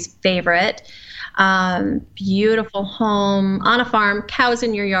everybody's favorite. Beautiful home on a farm, cows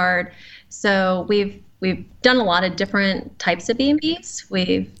in your yard. So we've done a lot of different types of B&Bs.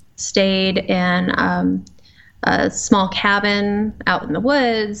 We've stayed in a small cabin out in the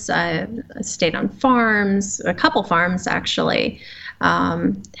woods. I stayed on farms, a couple farms actually.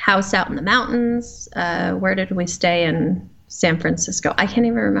 House out in the mountains. Where did we stay in San Francisco? I can't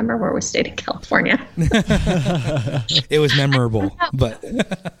even remember where we stayed in California. It was memorable, but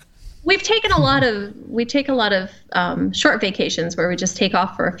We take a lot of short vacations where we just take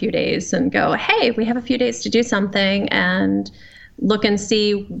off for a few days and go, hey, we have a few days to do something, and look and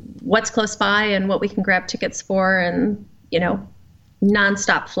see what's close by and what we can grab tickets for. And,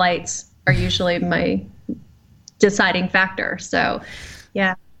 nonstop flights are usually my deciding factor. So,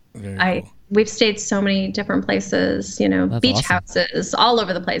 yeah, very cool. we've stayed so many different places, beach awesome. houses all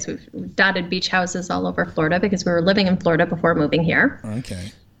over the place. We've dotted beach houses all over Florida because we were living in Florida before moving here.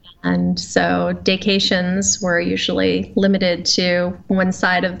 Okay. And so daycations were usually limited to one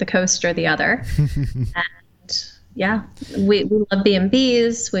side of the coast or the other. And yeah, we love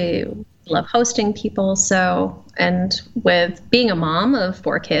B&Bs. We love hosting people. So, and with being a mom of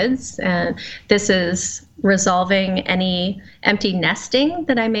 4 kids, and this is resolving any empty nesting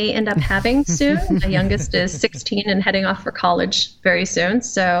that I may end up having soon. My youngest is 16 and heading off for college very soon.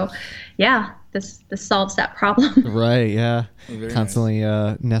 So yeah, this solves that problem. Right. Yeah. Very Constantly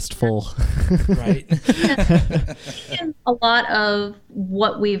nest full. Right. And a lot of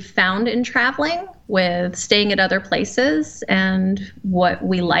what we've found in traveling with staying at other places and what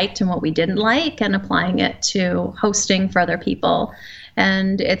we liked and what we didn't like, and applying it to hosting for other people.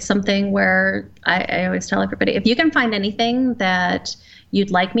 And it's something where I always tell everybody, if you can find anything that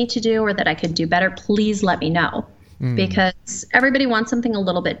you'd like me to do or that I could do better, please let me know. Because everybody wants something a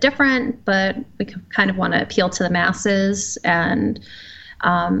little bit different, but we kind of want to appeal to the masses and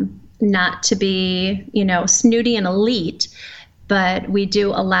not to be, snooty and elite. But we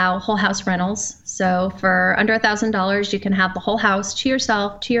do allow whole house rentals. So for under $1,000, you can have the whole house to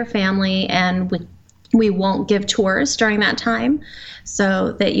yourself, to your family, and we won't give tours during that time,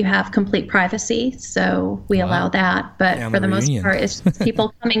 so that you have complete privacy. So we allow that. But for the most part, it's just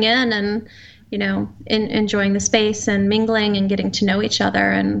people coming in and enjoying the space and mingling and getting to know each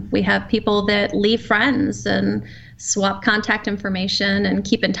other. And we have people that leave friends and swap contact information and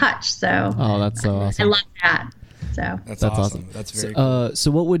keep in touch. So that's so awesome. I love that. So That's awesome. That's very cool.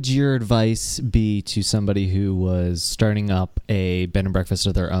 So what would your advice be to somebody who was starting up a bed and breakfast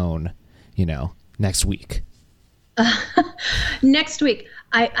of their own, next week? Next week,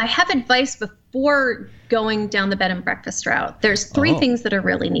 I have advice before going down the bed and breakfast route. There's 3 things that are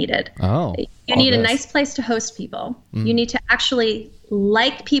really needed. You need a nice place to host people. You need to actually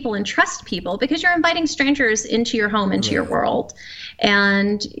like people and trust people, because you're inviting strangers into your home, into your world.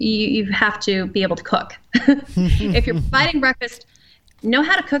 And you have to be able to cook. If you're providing breakfast, know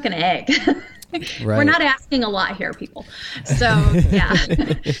how to cook an egg. Right. We're not asking a lot here, people. So yeah,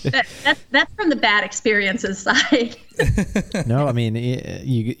 that's from the bad experiences side. No, I mean,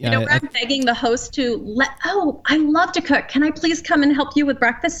 where I'm begging the host to I love to cook. Can I please come and help you with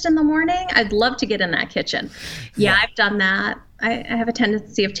breakfast in the morning? I'd love to get in that kitchen. Yeah. I've done that. I have a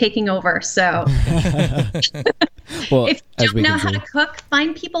tendency of taking over. So well, if you don't know how to cook,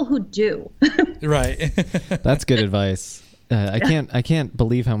 find people who do. Right. That's good advice. I can't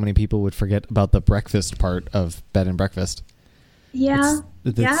believe how many people would forget about the breakfast part of bed and breakfast. Yeah.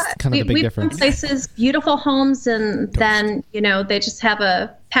 It's kind of the big difference. Places, beautiful homes, and then, they just have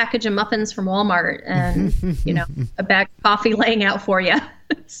a package of muffins from Walmart and, a bag of coffee laying out for you.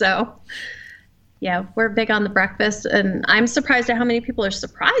 So, yeah, we're big on the breakfast, and I'm surprised at how many people are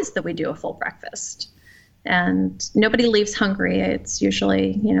surprised that we do a full breakfast. And nobody leaves hungry. It's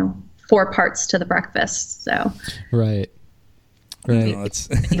usually, 4 parts to the breakfast. So. Right. That's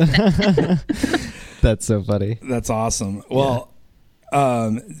so funny. That's awesome. Well,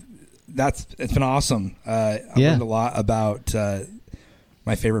 it's been awesome. I learned a lot about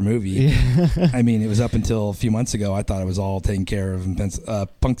my favorite movie. Yeah. I mean, it was up until a few months ago, I thought it was all taken care of in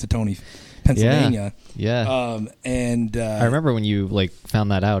Punxsutawney, Pennsylvania. Yeah. And I remember when you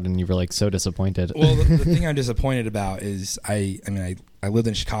found that out and you were so disappointed. Well, the thing I'm disappointed about is I lived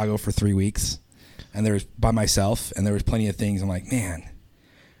in Chicago for 3 weeks. And there was by myself, and there was plenty of things. I'm like, man,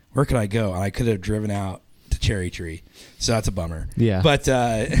 where could I go? And I could have driven out to Cherry Tree, so that's a bummer. Yeah, but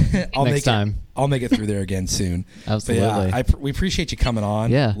I'll make it through there again soon. Absolutely. But yeah, we appreciate you coming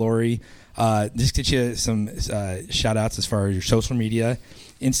on. Yeah, Lori. Just get you some shout outs as far as your social media.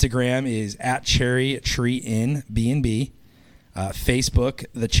 Instagram is at Cherry Tree Inn B&B. Facebook,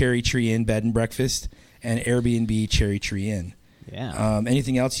 the Cherry Tree Inn Bed and Breakfast, and Airbnb Cherry Tree Inn. Yeah.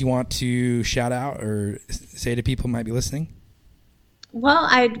 Anything else you want to shout out or say to people who might be listening? Well,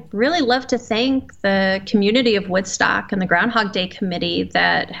 I'd really love to thank the community of Woodstock and the Groundhog Day Committee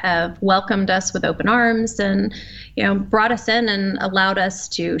that have welcomed us with open arms and, brought us in and allowed us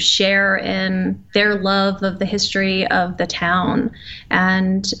to share in their love of the history of the town.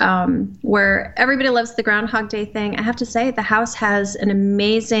 And where everybody loves the Groundhog Day thing, I have to say the house has an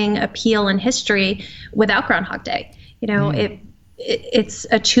amazing appeal and history without Groundhog Day. It's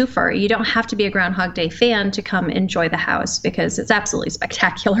a twofer. You don't have to be a Groundhog Day fan to come enjoy the house, because it's absolutely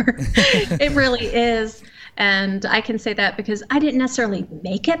spectacular. It really is. And I can say that because I didn't necessarily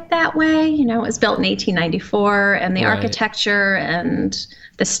make it that way. It was built in 1894, and the architecture and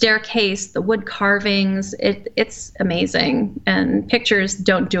the staircase, the wood carvings, it's amazing. And pictures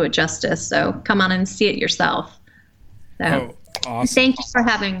don't do it justice. So come on and see it yourself. So. Awesome. Thank you for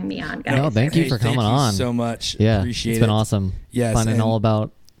having me on, guys. No, thank you for coming on. So much. Yeah, appreciate it's been awesome. Yes, finding all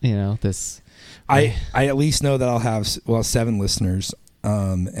about you know, this. I at least know that I'll have 7 listeners,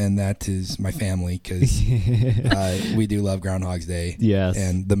 and that is my family because we do love Groundhog's Day. Yes.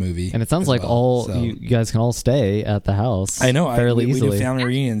 And the movie. And it sounds like you guys can all stay at the house. I know. fairly We easily. do family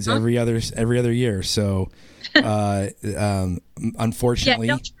reunions every other year. So, unfortunately,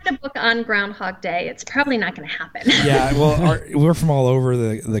 Yeah, don't try to book on Groundhog Day. It's probably not going to happen. yeah. Well, we're from all over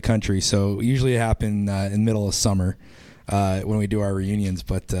the country, so usually it happen in the middle of summer when we do our reunions.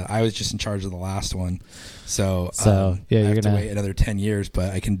 But I was just in charge of the last one, so yeah, I you're have to gonna wait another 10 years.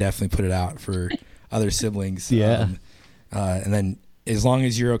 But I can definitely put it out for other siblings. Yeah. And then as long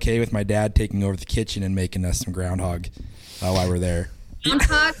as you're okay with my dad taking over the kitchen and making us some groundhog while we're there.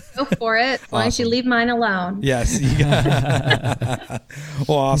 Groundhog, go for it. As long as you leave mine alone. Yes.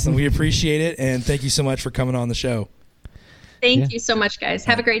 Well, awesome. We appreciate it, and thank you so much for coming on the show. Thank you so much, guys.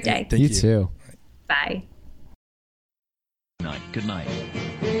 Have a great day. Thank you too. Bye. Good night.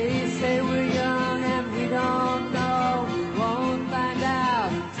 They say we're young and we don't know. We won't find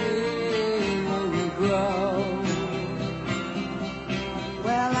out till we grow.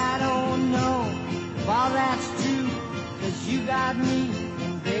 Well, I don't know if all that's true, 'cause you got me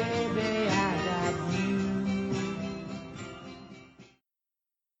and baby, I got you.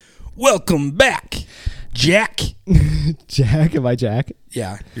 Welcome back, Jack. Jack, am I Jack?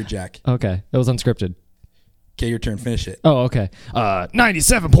 Yeah, you're Jack. Okay, that was unscripted. Okay, your turn. Finish it. Oh, okay.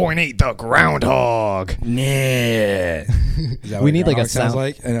 97.8 The Groundhog. Nah. Is that We what need like a groundhog sounds sound-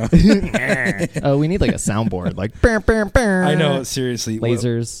 like? I know. Oh, we need like a soundboard, like I I know. Seriously.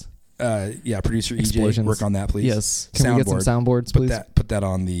 lasers. Yeah, producer EJ, Explosions. work on that, please. Yes. Can we get some soundboards, please? Put that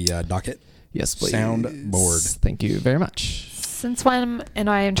on the docket. Yes, please. Soundboard. Thank you very much. Since when am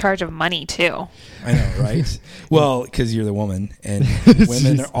I in charge of money too? I know, right? Well, because you're the woman, and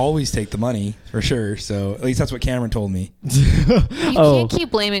women always take the money for sure. So at least that's what Cameron told me. You Oh. can't keep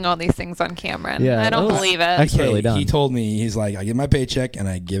blaming all these things on Cameron. Yeah, I don't that was- believe That's it. really done. He told me, he's like, I get my paycheck and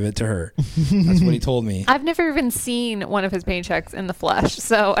I give it to her. That's what he told me. I've never even seen one of his paychecks in the flesh,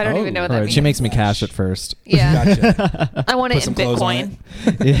 so I don't even know what that Alright, means. she makes me cash at first. Yeah, Gotcha. I want Put it in some clothes on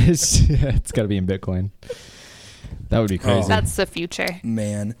Bitcoin. It's got to be in Bitcoin. That would be crazy. That's the future.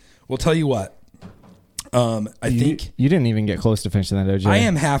 Man, we'll tell you what. I think you didn't even get close to finishing that, OJ. I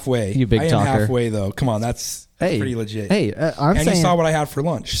am halfway. You big I am talker. halfway though. Come on, that's pretty legit. Hey, I'm and saying. you saw what I had for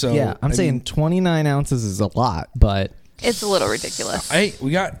lunch. So yeah, I'm I saying mean, 29 ounces is a lot, but It's a little ridiculous. hey,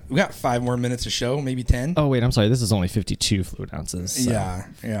 we got 5 more minutes of show, maybe 10. oh wait, I'm sorry. This is only 52 fluid ounces. So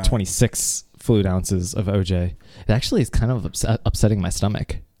yeah. 26 fluid ounces of OJ. It actually is kind of upsetting my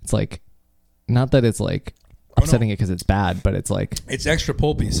stomach. It's like, not that it's like upsetting it because it's bad, but it's like It's extra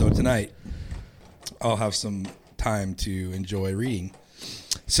pulpy, so tonight I'll have some time to enjoy reading.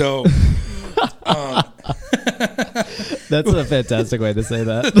 So, that's a fantastic way to say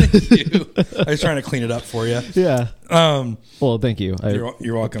that. I was trying to clean it up for you. Yeah. Well, thank you.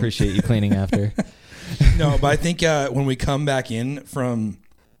 You're welcome. Appreciate you cleaning after. No, but I think when we come back in from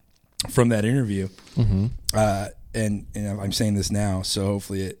that interview, and I'm saying this now, so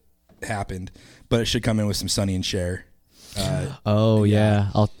hopefully it happened, but it should come in with some Sonny and Cher. Oh yeah,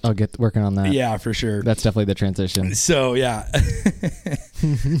 I'll get working on that. Yeah, for sure. That's definitely the transition. So yeah,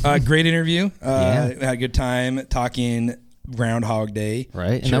 great interview. Yeah. Had a good time talking Groundhog Day.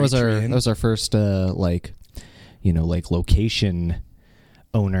 Right, and Cherry that was Treeing. our first location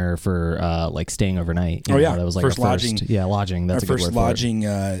owner for like staying overnight. You Oh, know, yeah. that was like First our first lodging. Yeah, lodging. That's Our a good first word for it. lodging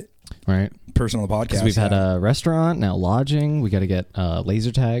Right, person on the podcast. because we've had a restaurant, now lodging. We got to get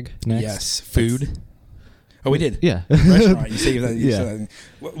laser tag next. yes, food. Oh, we did. Yeah. Restaurant. You say that. Yeah. Said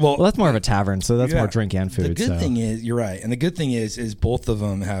that. Well, that's more of a tavern, so that's Yeah. more drink and food. The good so. thing is, you're right, and the good thing is both of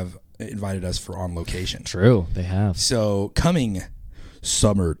them have invited us for on location. True, they have. So coming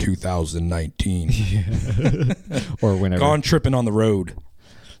summer 2019, Or whenever. gone tripping on the road.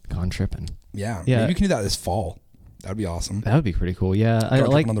 Gone tripping. Yeah, Yeah. maybe we can do that this fall. That'd be awesome. That would be pretty cool. Yeah, I Gone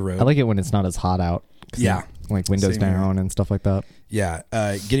like tripping on the road. I like it when it's not as hot out. 'Cause Yeah. like windows Same here. down and stuff like that. Yeah,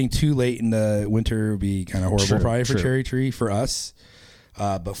 getting too late in the winter would be kind of horrible, True, probably for true. Cherry Tree for us.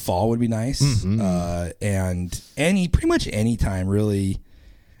 But fall would be nice, Mm-hmm. and pretty much any time really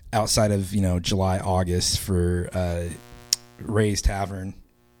outside of July, August for Ray's Tavern.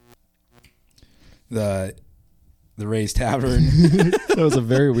 The Ray's Tavern. That was a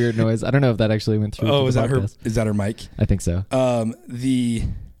very weird noise. I don't know if that actually went through. Oh, to is the that her? podcast. Is that her mic? I think so. The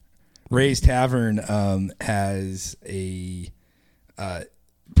Ray's Tavern has a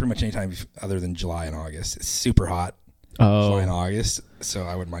pretty much any time other than July and August. It's super hot. July and Oh, August, so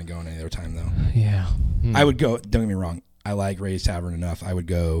I wouldn't mind going any other time though. yeah. I would go. Don't get me wrong. I like Ray's Tavern enough, I would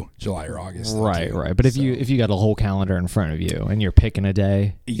go July or August. though, Right, too. right. But if So, you got a whole calendar in front of you and you're picking a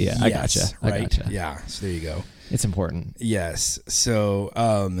day, yeah, I yes, gotcha. Right? I gotcha. Yeah. So there you go. It's important. Yes. So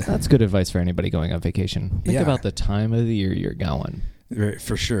That's good advice for anybody going on vacation. Think Yeah. about the time of the year you're going.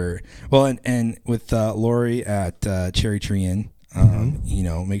 for sure. Well, and with Lori at Cherry Tree Inn,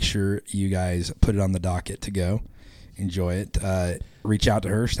 make sure you guys put it on the docket to go. Enjoy it. Reach out to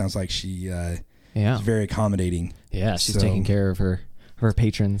her. Sounds like she Yeah. is very accommodating. Yeah, she's So- taking care of her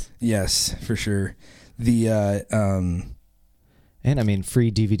patrons. Yes, for sure. The And I mean,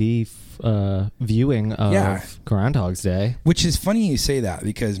 free DVD viewing of Yeah. Groundhog's Day. which is funny you say that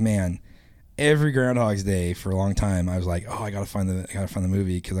because man, every Groundhog's Day for a long time I was like, oh, I gotta find the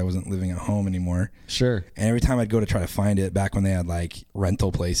movie because I wasn't living at home anymore. Sure. And every time I'd go to try to find it, back when they had like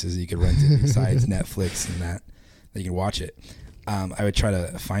rental places you could rent it besides Netflix and that you could watch it, I would try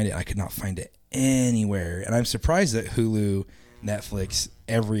to find it. I could not find it anywhere, and I'm surprised that Hulu, Netflix,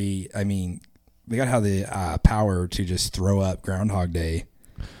 they got how the power to just throw up Groundhog Day.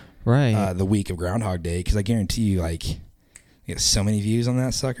 Right. The week of Groundhog Day, because I guarantee you, like, you get so many views on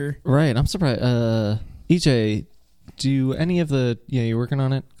that sucker. Right. I'm surprised. EJ, do any of the... Yeah, you're working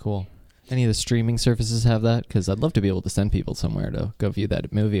on it? Cool. Any of the streaming services have that? Because I'd love to be able to send people somewhere to go view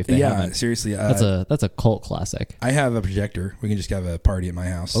that movie if they haven't. Seriously. That's a cult classic. I have a projector. We can just have a party at my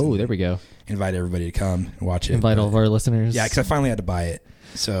house. Oh, and there we go. invite everybody to come and watch it. Invite all But- of our listeners. Yeah, because I finally had to buy it.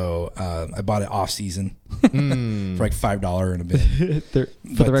 So I bought it off season for like $5 and a bit. For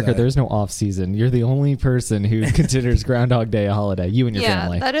But, the record, there's no off season. You're the only person who considers Groundhog Day a holiday. You and your Yeah,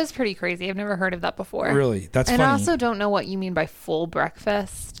 family. that is pretty crazy. I've never heard of that before. Really, that's and funny. I also don't know what you mean by full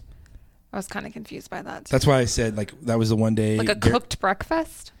breakfast. I was kind of confused by that. Too. That's why I said like that was the one day. Like a cooked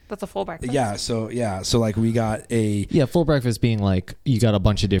breakfast? That's a full breakfast? Yeah. So like we got a Yeah, full breakfast being like you got a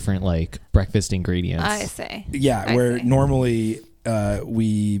bunch of different like breakfast ingredients. I see. yeah I where see. normally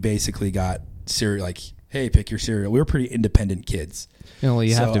we basically got cereal like hey pick your cereal. We were pretty independent kids. Well,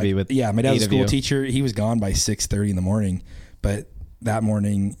 you have So, to be with yeah. My dad's a 8 of school you. teacher. He was gone by 6:30 in the morning, but that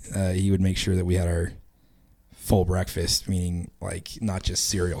morning he would make sure that we had our full breakfast, meaning like not just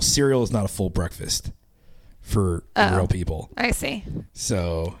cereal. Cereal is not a full breakfast for real people. I see.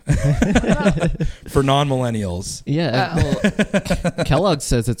 So for non-millennials, Yeah, well, Kellogg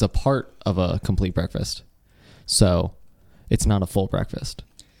says it's a part of a complete breakfast, so it's not a full breakfast.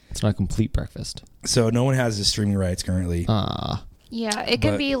 It's not a complete breakfast. so no one has the streaming rights currently. Yeah, it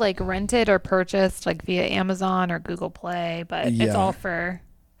can But- be like rented or purchased like via Amazon or Google Play, but it's Yeah. all for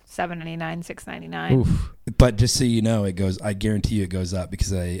 $7.99, $6.99. Oof. But just so you know, it goes. I guarantee you, it goes up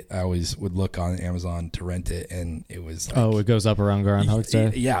because I always would look on Amazon to rent it, and it was. Like, Oh, it goes up around Groundhog's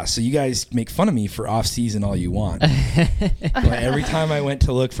Day. Yeah, so you guys make fun of me for off season all you want. But every time I went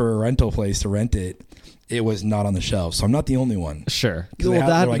to look for a rental place to rent it, it was not on the shelf. So I'm not the only one. Sure. 'Cause they're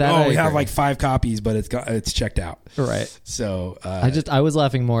like, I oh, we have agree. like 5 copies, but it's checked out. Right. So I was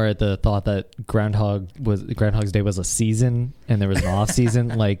laughing more at the thought that Groundhog's Day was a season and there was an off season.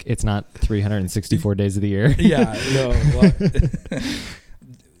 Like it's not 364 days of the year. yeah, no. Well,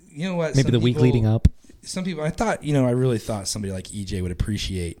 you know what? Maybe some the week people- leading up. Some people, I really thought somebody like EJ would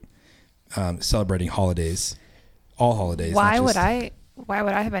appreciate celebrating holidays, all holidays. Why not would just- Why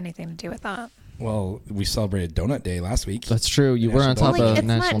would I have anything to do with that? Well, we celebrated Donut Day last week. That's true. You were on National top Like, of it's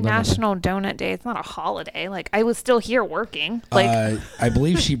National not Donut Day. National Donut Day. It's not a holiday. Like I was still here working. Like I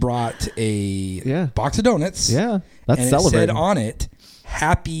believe she brought a Yeah. box of donuts. Yeah, that's and celebrating. it said on it,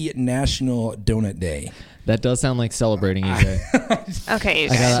 "Happy National Donut Day." That does sound like celebrating, EJ. okay, you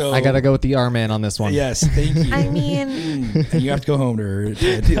I guys. gotta, I gotta go with the R man on this one. Yes, thank you. I mean, And you have to go home to her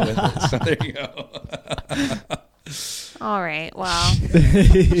to deal with it. So there you go. all right. Well,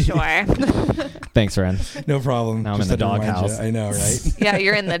 sure. Thanks, Ren. No problem. Now I'm Just in the had to remind doghouse. you. I know, right? Yeah,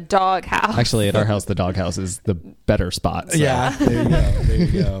 you're in the dog house. Actually, at our house, the doghouse is the better spot. So. Yeah, there you go. There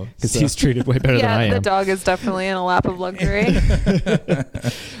you go. Because So- he's treated way better than I Yeah, the am, dog is definitely in a lap of luxury.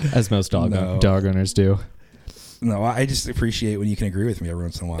 as most dog No. owners do. No, I just appreciate when you can agree with me every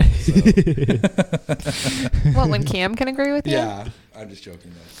once in a while. So. What, when Cam can agree with you? Yeah, I'm just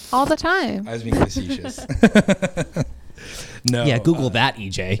joking though. All the time. I was being facetious. No. Yeah, Google that,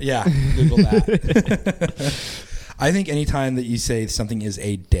 EJ. Yeah, Google that. I think anytime that you say something is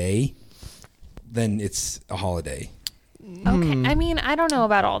a day, then it's a holiday. Okay. I mean, I don't know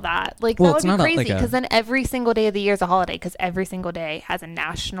about all that. Like, Well, that it's would be not a- crazy like a- because then every single day of the year is a holiday because every single day has a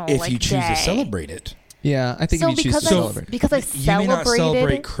national If like you choose day. to celebrate it. Yeah, I think So if you choose because to I, celebrate. because I You may not celebrate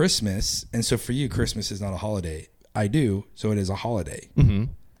celebrated. Christmas, and so for you, Christmas is not a holiday. I do, so it is a holiday. Mm-hmm.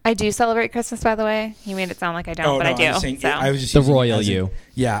 I do celebrate Christmas, by the way. You made it sound like I don't, but I do. I'm saying, so I was just The using it royal as you.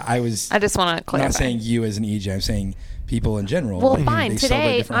 Yeah, I was I just want to not clarify. saying you as an EJ. I'm saying people in general. Well, like, fine. they celebrate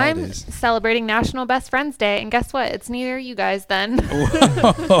Today, different I'm holidays. celebrating National Best Friends Day, and guess what? It's neither you guys then.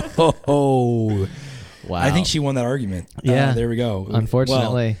 Oh, Wow. I think she won that argument. Yeah. There we go.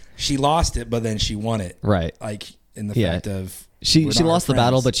 Unfortunately. Well, she lost it, but then she won it. Right. Like in the Yeah. fact of She we're she not lost the friends.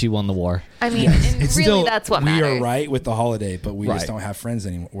 battle, but she won the war. I mean, and It's really, still, that's what we matters. are right with the holiday, but we Right. just don't have friends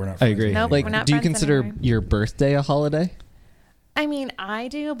anymore. We're not. I Friends agree. anymore. Nope, Like, we're not do you friends consider anymore. your birthday a holiday? I mean, I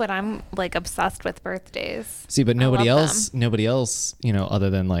do, but I'm like obsessed with birthdays. See, but I nobody love else, other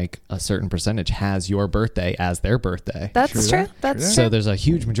than like a certain percentage, has your birthday as their birthday. That's True true. that, true That's that. true. So there's a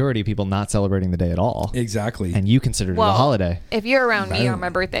huge majority of people not celebrating the day at all, Exactly. and you considered it a Well, holiday. if you're around me Boom. on my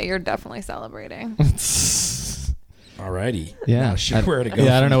birthday, you're definitely celebrating. Alrighty. Yeah, Not sure where to go.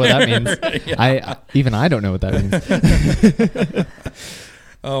 Yeah, I don't know what that means. Yeah. I don't know what that means.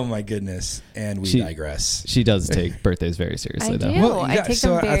 Oh my goodness. And we She- digress. She does take birthdays very seriously, I though. do. I take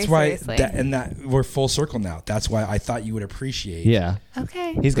them very that's why seriously. that we're full circle now. That's why I thought you would appreciate. Yeah,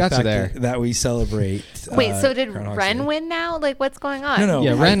 Okay. he's the got you fact there. that we celebrate. Wait, so did Groundhog's Ren Day. win now? Like, what's going on? No.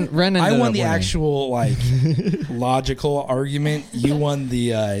 Yeah, Ren ended I up won the winning. actual like logical argument. You won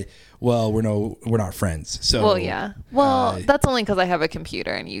the well, we're not friends. So Well, yeah. Well, uh, that's only because I have a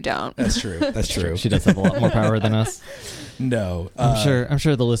computer and you don't. that's true. That's true. She does have a lot more power than us. No, I'm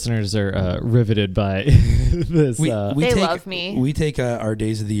sure the listeners are riveted by this. we They take, love me. We take our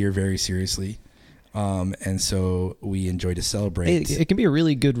days of the year very seriously, and so we enjoy to celebrate. it can be a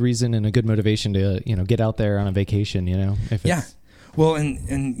really good reason and a good motivation to get out there on a vacation. If Yeah. it's, Well,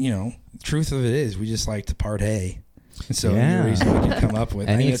 and truth of it is, we just like to party. And so Yeah. any reason we could come up with,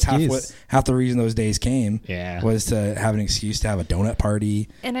 Any it's excuse. half the reason those days came Yeah. was to have an excuse to have a donut party,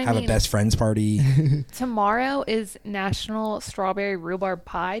 And I have a mean- best friends party. Tomorrow is National Strawberry Rhubarb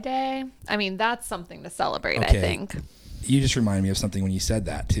Pie Day. I mean, that's something to celebrate, Okay. I think. You just reminded me of something when you said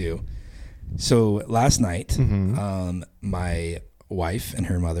that too. So last night, Mm-hmm. my wife and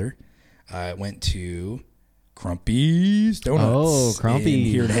her mother went to Crumpy's Donuts. Oh, Crumpy.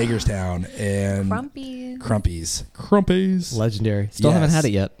 here in Hagerstown, and Grumpy. Crumpy's. legendary. Still haven't Yes. had it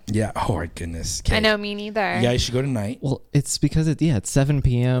yet. Yeah. Oh my goodness. I know, me neither. You guys should go tonight. Well, it's because it's 7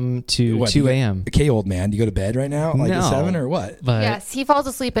 p.m. to What, 2 you a.m. Okay, old man, do you go to bed right now? Like No. at 7 or what? But Yes, he falls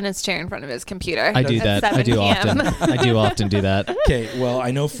asleep in his chair in front of his computer. I do at that. I 7 do p.m. often. I do often do that. Okay, well,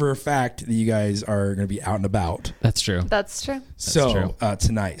 I know for a fact that you guys are going to be out and about. That's true. That's true. So true.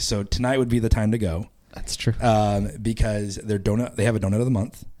 Tonight. So tonight would be the time to go That's true. because they have a donut of the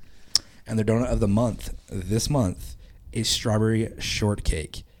month, and their donut of the month this month is strawberry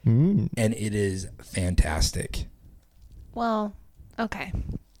shortcake, and it is fantastic. Well, okay.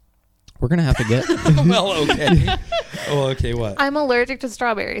 We're gonna have to get. Well, okay. Oh, okay. What? I'm allergic to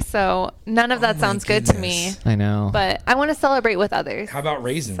strawberries, so none of that my sounds good to me. goodness. I know. But I want to celebrate with others. How about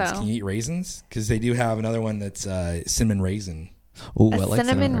raisins? So- Can you eat raisins? Because they do have another one that's cinnamon raisin. Ooh, A I like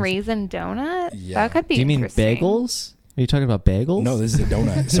cinnamon raisin donut? Yeah. That could be Do you mean interesting. bagels? Are you talking about bagels? No, this is a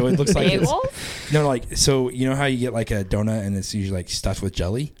donut. So it looks like it's, Bagels? no, like so. You know how you get like a donut and it's usually like stuffed with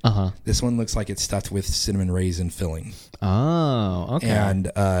jelly. Uh huh. This one looks like it's stuffed with cinnamon raisin filling. Oh, okay.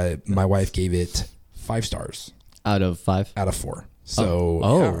 And my wife gave it 5 stars Out of 5. out of 4. So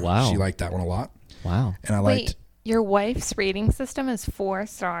Oh, wow. she liked that one a lot, Wow. and I Wait, liked. your wife's rating system is 4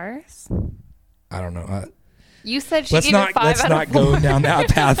 stars? I don't know. You said she Let's gave not it 5 let's out not of 4. go down that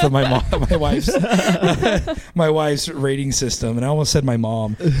path of my wife's rating system, and I almost said my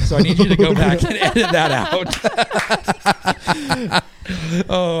mom. So I need you to go back and edit that out.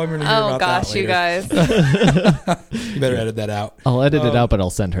 Oh, I'm gonna hear Oh about gosh, that you later. guys. You better edit that out. I'll edit it out, but I'll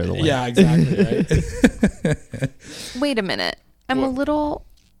send her the link. Yeah, exactly. Right. Wait a minute. I'm a What? little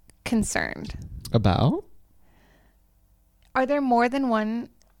concerned. About? Are there more than one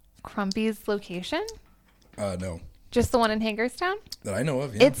Crumpy's location? No, Just the one in Hagerstown? that I know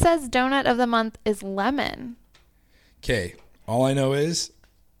of. Yeah. It says donut of the month is lemon. Okay. All I know is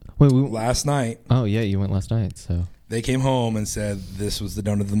Wait. last night Oh yeah, you went last night. So they came home and said this was the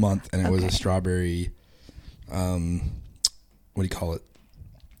donut of the month, and it was a Okay. strawberry. What do you call it?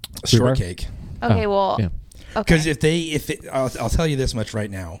 A Rhubarb? Okay, shortcake. well, yeah. okay. Because I'll tell you this much right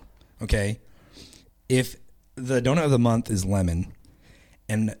now. Okay, if the donut of the month is lemon,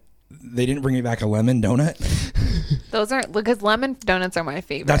 and they didn't bring me back a lemon donut, Those aren't, because lemon donuts are my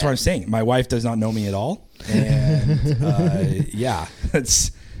favorite. that's what I'm saying. My wife does not know me at all, and yeah,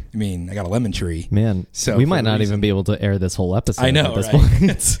 that's. I mean, I got a lemon tree. Man, So we for might a not reason- even be able to air this whole episode. I know, at this right?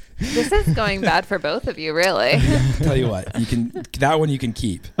 point. This is going bad for both of you, really. Tell you what, you can that one you can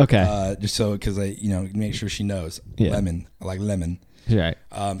keep. Okay. Just so because I make sure she knows Yeah. lemon. I like lemon. Right.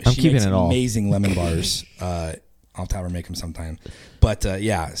 I'm keeping makes it all. Amazing lemon bars. I'll have her make them sometime. But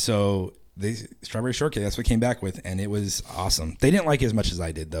yeah, so strawberry shortcake. That's what came back with, and it was awesome. They didn't like it as much as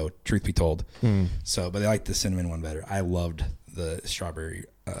I did, though. Truth be told. So, but they liked the cinnamon one better. I loved the strawberry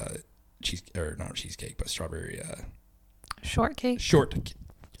not cheesecake, but strawberry Shortcake. shortcake.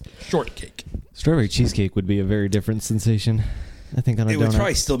 Strawberry cheesecake would be a very different sensation, I think, on a It donut. would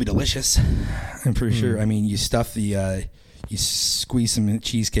probably still be delicious. I'm pretty sure. I mean, you stuff the you squeeze some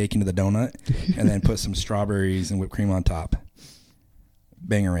cheesecake into the donut, and then put some strawberries and whipped cream on top.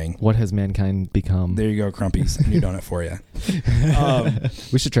 Bangarang. What has mankind become? There you go, Crumpies. New donut for you.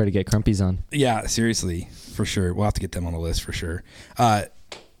 We should try to get Crumpies on. Yeah, seriously, for sure. We'll have to get them on the list for sure.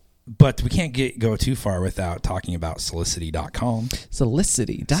 But we can't go too far without talking about Solicity.com.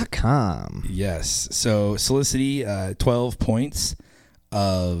 Solicity.com. Yes. So Solicity, 12 points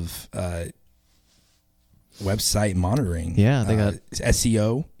of website monitoring. Yeah, they got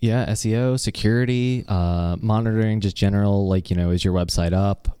SEO. Yeah, SEO, security, monitoring, just general, like, you know, is your website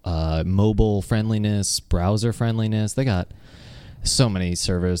up? Mobile friendliness, browser friendliness. They got so many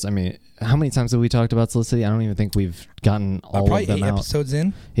servers. I mean, how many times have we talked about Solicity? I don't even think we've gotten all Probably of them 8 out. episodes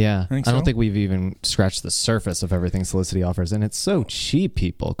in. Yeah, think I don't so. think we've even scratched the surface of everything Solicity offers, and it's so cheap,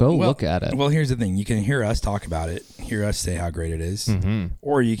 people. Go look at it. Well, here's the thing. You can hear us talk about it, hear us say how great it is,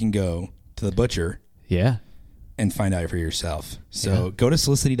 or you can go to the butcher Yeah. and find out for yourself. So go to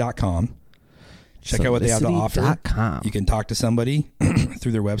Solicity.com. Check out what they have to offer. Solicity.com. You can talk to somebody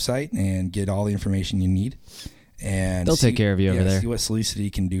through their website and get all the information you need. And They'll take care of you over there. See what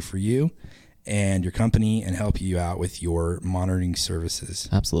Solicity can do for you and your company and help you out with your monitoring services.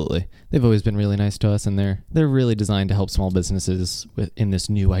 Absolutely. They've always been really nice to us, and they're really designed to help small businesses in this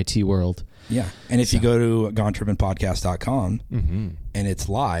new IT world. Yeah. And if you go to gonetrippingpodcast.com and it's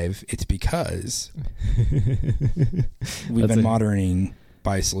live, it's because we've been monitoring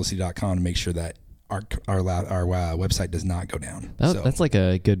by Solicity.com to make sure that our website does not go down. That's like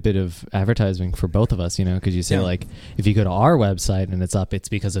a good bit of advertising for both of us, you know, because you say, like, if you go to our website and it's up, it's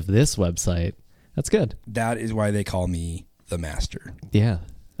because of this website. That's good. That is why they call me the master. Yeah,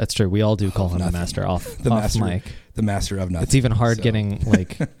 that's true. We all do call him nothing. the master off Master, mic. The master of nothing. It's even hard So, getting,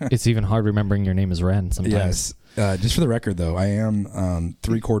 like, it's even hard remembering your name is Ren sometimes. Yes. Just for the record, though, I am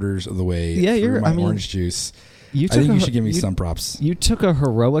 3/4 of the way through my orange juice. I think you should give me some props. You took a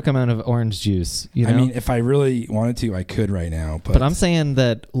heroic amount of orange juice. You know? I mean, if I really wanted to, I could right now. But I'm saying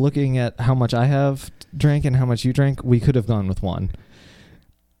that looking at how much I have drank and how much you drank, we could have gone with one.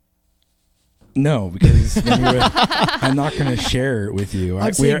 No, because I'm not going to share it with you.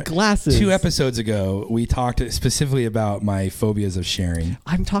 I'm saying glasses. 2 episodes ago, we talked specifically about my phobias of sharing.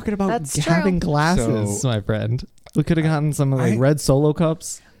 I'm talking about That's having true. glasses, So- my friend. We could have gotten some like red Solo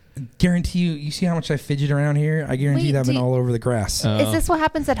cups. Guarantee you see how much I fidget around here? I guarantee Wait, that I've been all over the grass. Is this what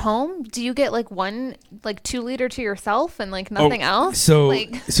happens at home? Do you get like 2 liter to yourself and like nothing else? So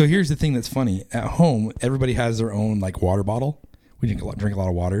here's the thing that's funny. At home, everybody has their own like water bottle. We drink a lot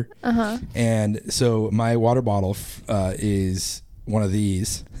of water. And so my water bottle is one of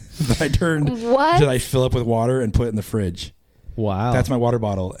these that I turned What? that I fill up with water and put in the fridge. Wow. That's my water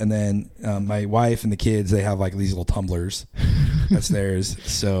bottle. And then my wife and the kids, they have like these little tumblers. That's theirs.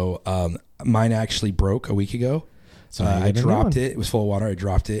 So mine actually broke a week ago. So I dropped it. It was full of water. I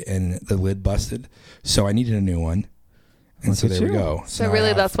dropped it and the lid busted. So I needed a new one. And Look so at there we you. go. So now I really,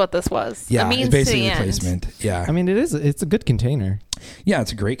 have- that's what this was. yeah, the means it's basically to the end. replacement. Yeah. I mean, it's a good container. Yeah,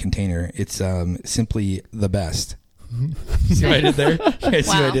 it's a great container. It's simply the best. See what I did there? See what I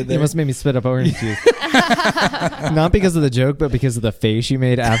Wow. did It there? must have made me spit up orange juice. Not because of the joke, but because of the face you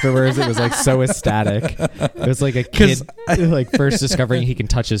made afterwards. It was like so ecstatic. It was like a kid like first discovering he can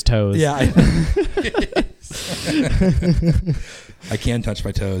touch his toes. Yeah. I can touch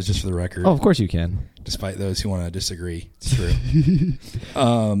my toes, just for the record. Oh, of course you can. Despite those who want to disagree. It's true.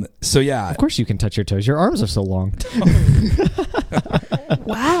 So yeah. Of course you can touch your toes. Your arms are so long.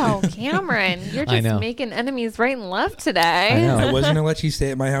 Wow, Cameron, you're I know. just making enemies right and left today. I know. I was going to let you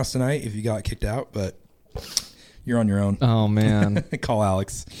stay at my house tonight if you got kicked out, but you're on your own. Oh man. Call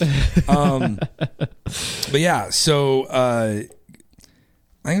Alex. But yeah, so I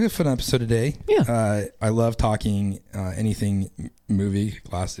think it's a fun episode today. Yeah. I love talking anything movie,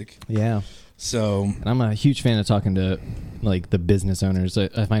 classic. Yeah. So And I'm a huge fan of talking to like the business owners.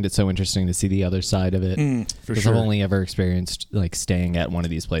 I find it so interesting to see the other side of it. for Because sure. I've only ever experienced like staying at one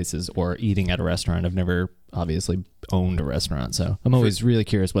of these places or eating at a restaurant. I've never obviously owned a restaurant. So I'm always really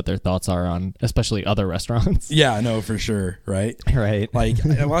curious what their thoughts are on especially other restaurants. Yeah, no, for sure, right? Right. Like, see,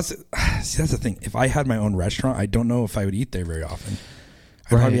 that's the thing. If I had my own restaurant, I don't know if I would eat there very often.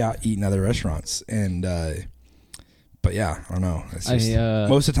 I'd probably be out eating other restaurants. And, but yeah, I don't know. It's just,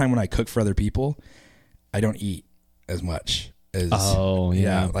 most of the time when I cook for other people, I don't eat as much. is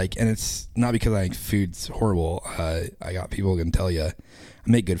like, and it's not because I think food's horrible. I got people who can tell you I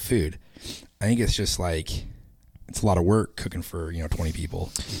make good food. I think it's just like it's a lot of work cooking for 20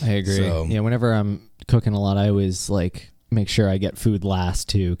 people. I agree. So, whenever I'm cooking a lot, I always like make sure I get food last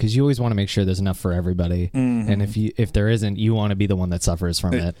too, because you always want to make sure there's enough for everybody. Mm-hmm. And if there isn't, you want to be the one that suffers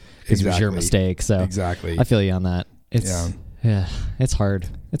from it because it was your mistake. So exactly, I feel you on that. It's it's hard.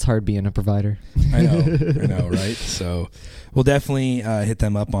 It's hard being a provider. I know, right? So we'll definitely hit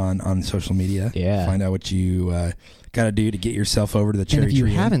them up on social media. Yeah, find out what you got to do to get yourself over to the Cherry Tree. If you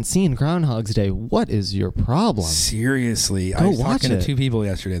Inn. haven't seen Groundhog's Day, what is your problem? Seriously, Go I was watch talking it. to 2 people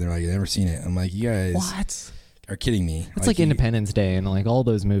yesterday. They're like, "I've never seen it." I'm like, "You guys what? Are kidding me?" It's like Independence Day and like all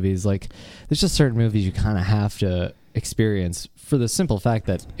those movies. Like, there's just certain movies you kind of have to experience for the simple fact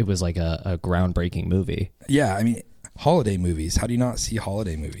that it was like a groundbreaking movie. Yeah, I mean, holiday movies. How do you not see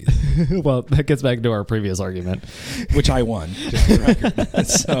holiday movies? Well, that gets back to our previous argument, which I won, just for the record.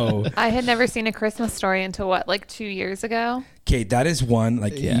 So I had never seen A Christmas Story until like 2 years ago. Okay, that is one.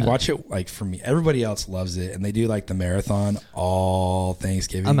 Like Yeah. you watch it. Like for me, everybody else loves it, and they do like the marathon all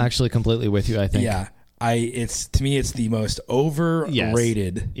Thanksgiving. I'm actually completely with you. I think. Yeah, it's to me, it's the most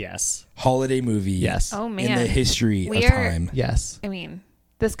overrated Yes. holiday movie. Yes. Oh man, in the history of We are- time. Yes. I mean,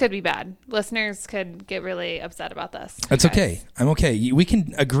 this could be bad. Listeners could get really upset about this. That's guys. okay. I'm okay. We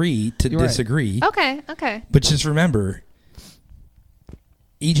can agree to You're right. disagree. Okay. But just remember,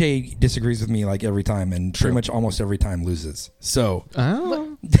 EJ disagrees with me like every time, and pretty much almost every time loses. So,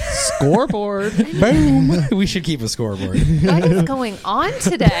 Oh. Scoreboard. boom. We should keep a scoreboard. What is going on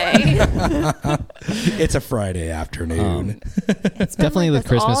today? It's a Friday afternoon. It's been Definitely like with this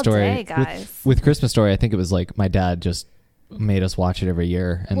Christmas all Story. day, guys. With Christmas Story, I think it was like my dad just made us watch it every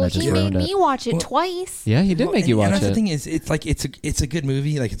year, and Well, that just he made ruined me it. watch it twice. Yeah, he did make you and watch that's the it. thing is, it's like it's a good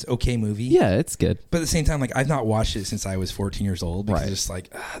movie, like it's okay movie. Yeah, it's good. But at the same time, like I've not watched it since I was 14 years old because Right. it's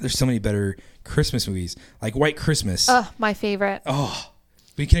like there's so many better Christmas movies, like White Christmas. My favorite.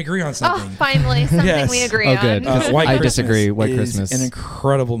 We can agree on Oh, something. finally, something Yes. we agree Oh, on. good. White I Christmas disagree. White is Christmas. an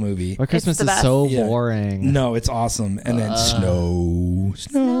incredible movie. White Christmas the is best. so Yeah. boring. No, it's awesome. And then snow.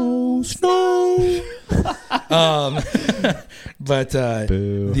 But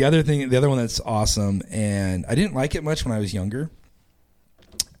Boo. the other one that's awesome, and I didn't like it much when I was younger,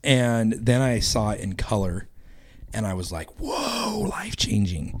 and then I saw it in color, and I was like, "Whoa, life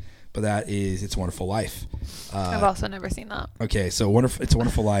changing!" But that is It's a Wonderful Life. I've also never seen that. Okay, so It's a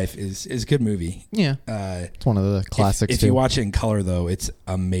Wonderful Life is a good movie. Yeah, it's one of the classics. If you watch it in color, though, it's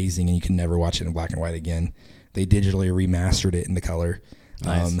amazing, and you can never watch it in black and white again. They digitally remastered it into color,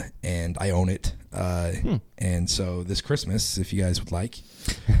 Nice. and I own it. And so this Christmas, if you guys would like,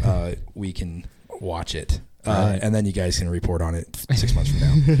 we can watch it, Right. and then you guys can report on it 6 months from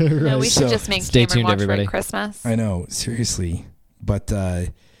now. No, we should So, just make stay Cameron tuned, watch everybody. White Christmas. I know, seriously, but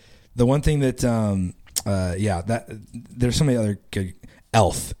the one thing that, that there's so many other good.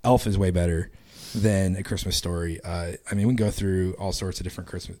 Elf is way better than A Christmas Story. I mean, we can go through all sorts of different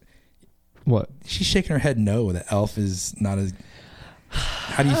Christmas. what? She's shaking her head no, that Elf is not as...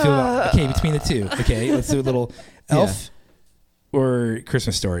 How do you feel about... Okay, between the two. Okay, let's do a little Elf or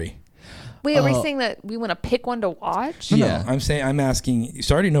Christmas Story. Wait, are we saying that we want to pick one to watch? Yeah. No, I'm asking...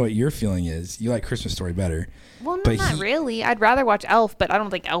 So I already know what your feeling is. You like Christmas Story better. Well, no, But not really. I'd rather watch Elf, but I don't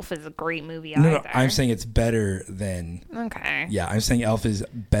think Elf is a great movie either. No, I'm saying it's better than... Okay. Yeah, I'm saying Elf is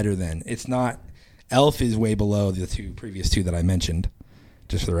better than... It's not... Elf is way below the previous two that I mentioned,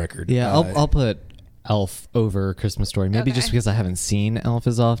 just for the record. Yeah, I'll put Elf over Christmas Story. Maybe just Okay. because I haven't seen Elf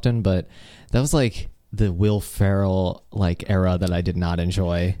as often, but that was like the Will Ferrell like era that I did not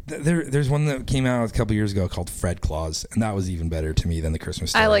enjoy. There's one that came out a couple years ago called Fred Claus, and that was even better to me than the Christmas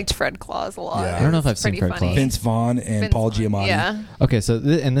Story. I liked Fred Claus a lot. Yeah. I don't know if I've It's seen pretty Fred funny. Claus. Vince Vaughn and Vince Paul Vaughn, Giamatti. Yeah. Okay, so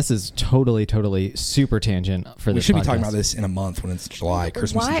and this is totally super tangent for We this should be podcast. talking about this in a month when it's July,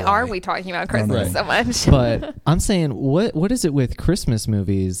 Christmas. in Why July. are we talking about I don't Christmas know. so much? But I'm saying, what is it with Christmas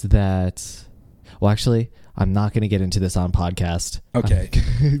movies that? Well, actually, I'm not going to get into this on podcast. Okay,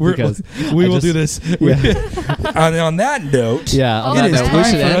 Because we I will just- do this. Yeah. on that note, Yeah, on It it that is note, we time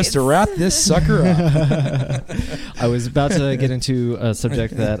should for end. us to wrap this sucker up. I was about to get into a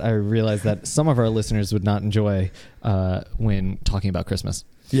subject that I realized that some of our listeners would not enjoy when talking about Christmas.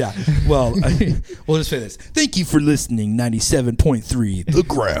 Yeah. Well, we'll just say this. Thank you for listening. 97.3, The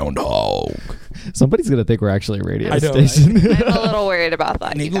Groundhog. Somebody's going to think we're actually a radio I know, right? station. I'm a little worried about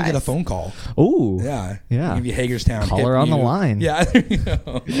that. Maybe you we'll guys. get a phone call. Ooh. Yeah. Yeah. Maybe Hagerstown. Caller hit on the you. line. Yeah. There you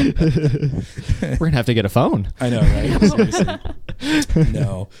go. We're going to have to get a phone. I know, right? Seriously.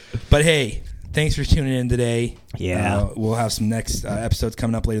 No. But hey, thanks for tuning in today. Yeah. We'll have some next episodes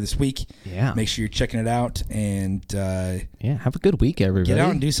coming up later this week. Yeah. Make sure you're checking it out, and Yeah. Have a good week, everybody. get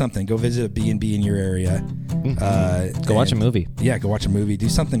out and do something. Go visit a B&B in your area. Go watch a movie. Yeah, go watch a movie. Do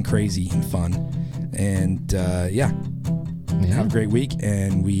something crazy and fun. And Yeah. have a great week,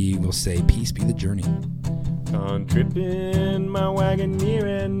 and we will say peace be the journey. Gone tripping my Wagoneer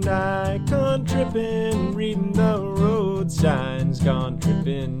and I, gone tripping, reading the road signs, gone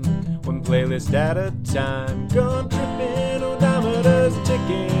tripping, one playlist at a time, gone tripping, odometers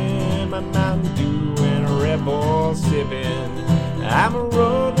ticking, my Mountain Dew and a Red Bull sipping. I'm a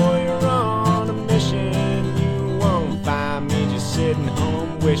road warrior on a mission, you won't find me just sitting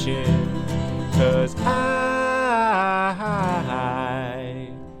home wishing, 'cause I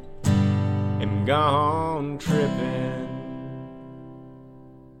am gone tripping.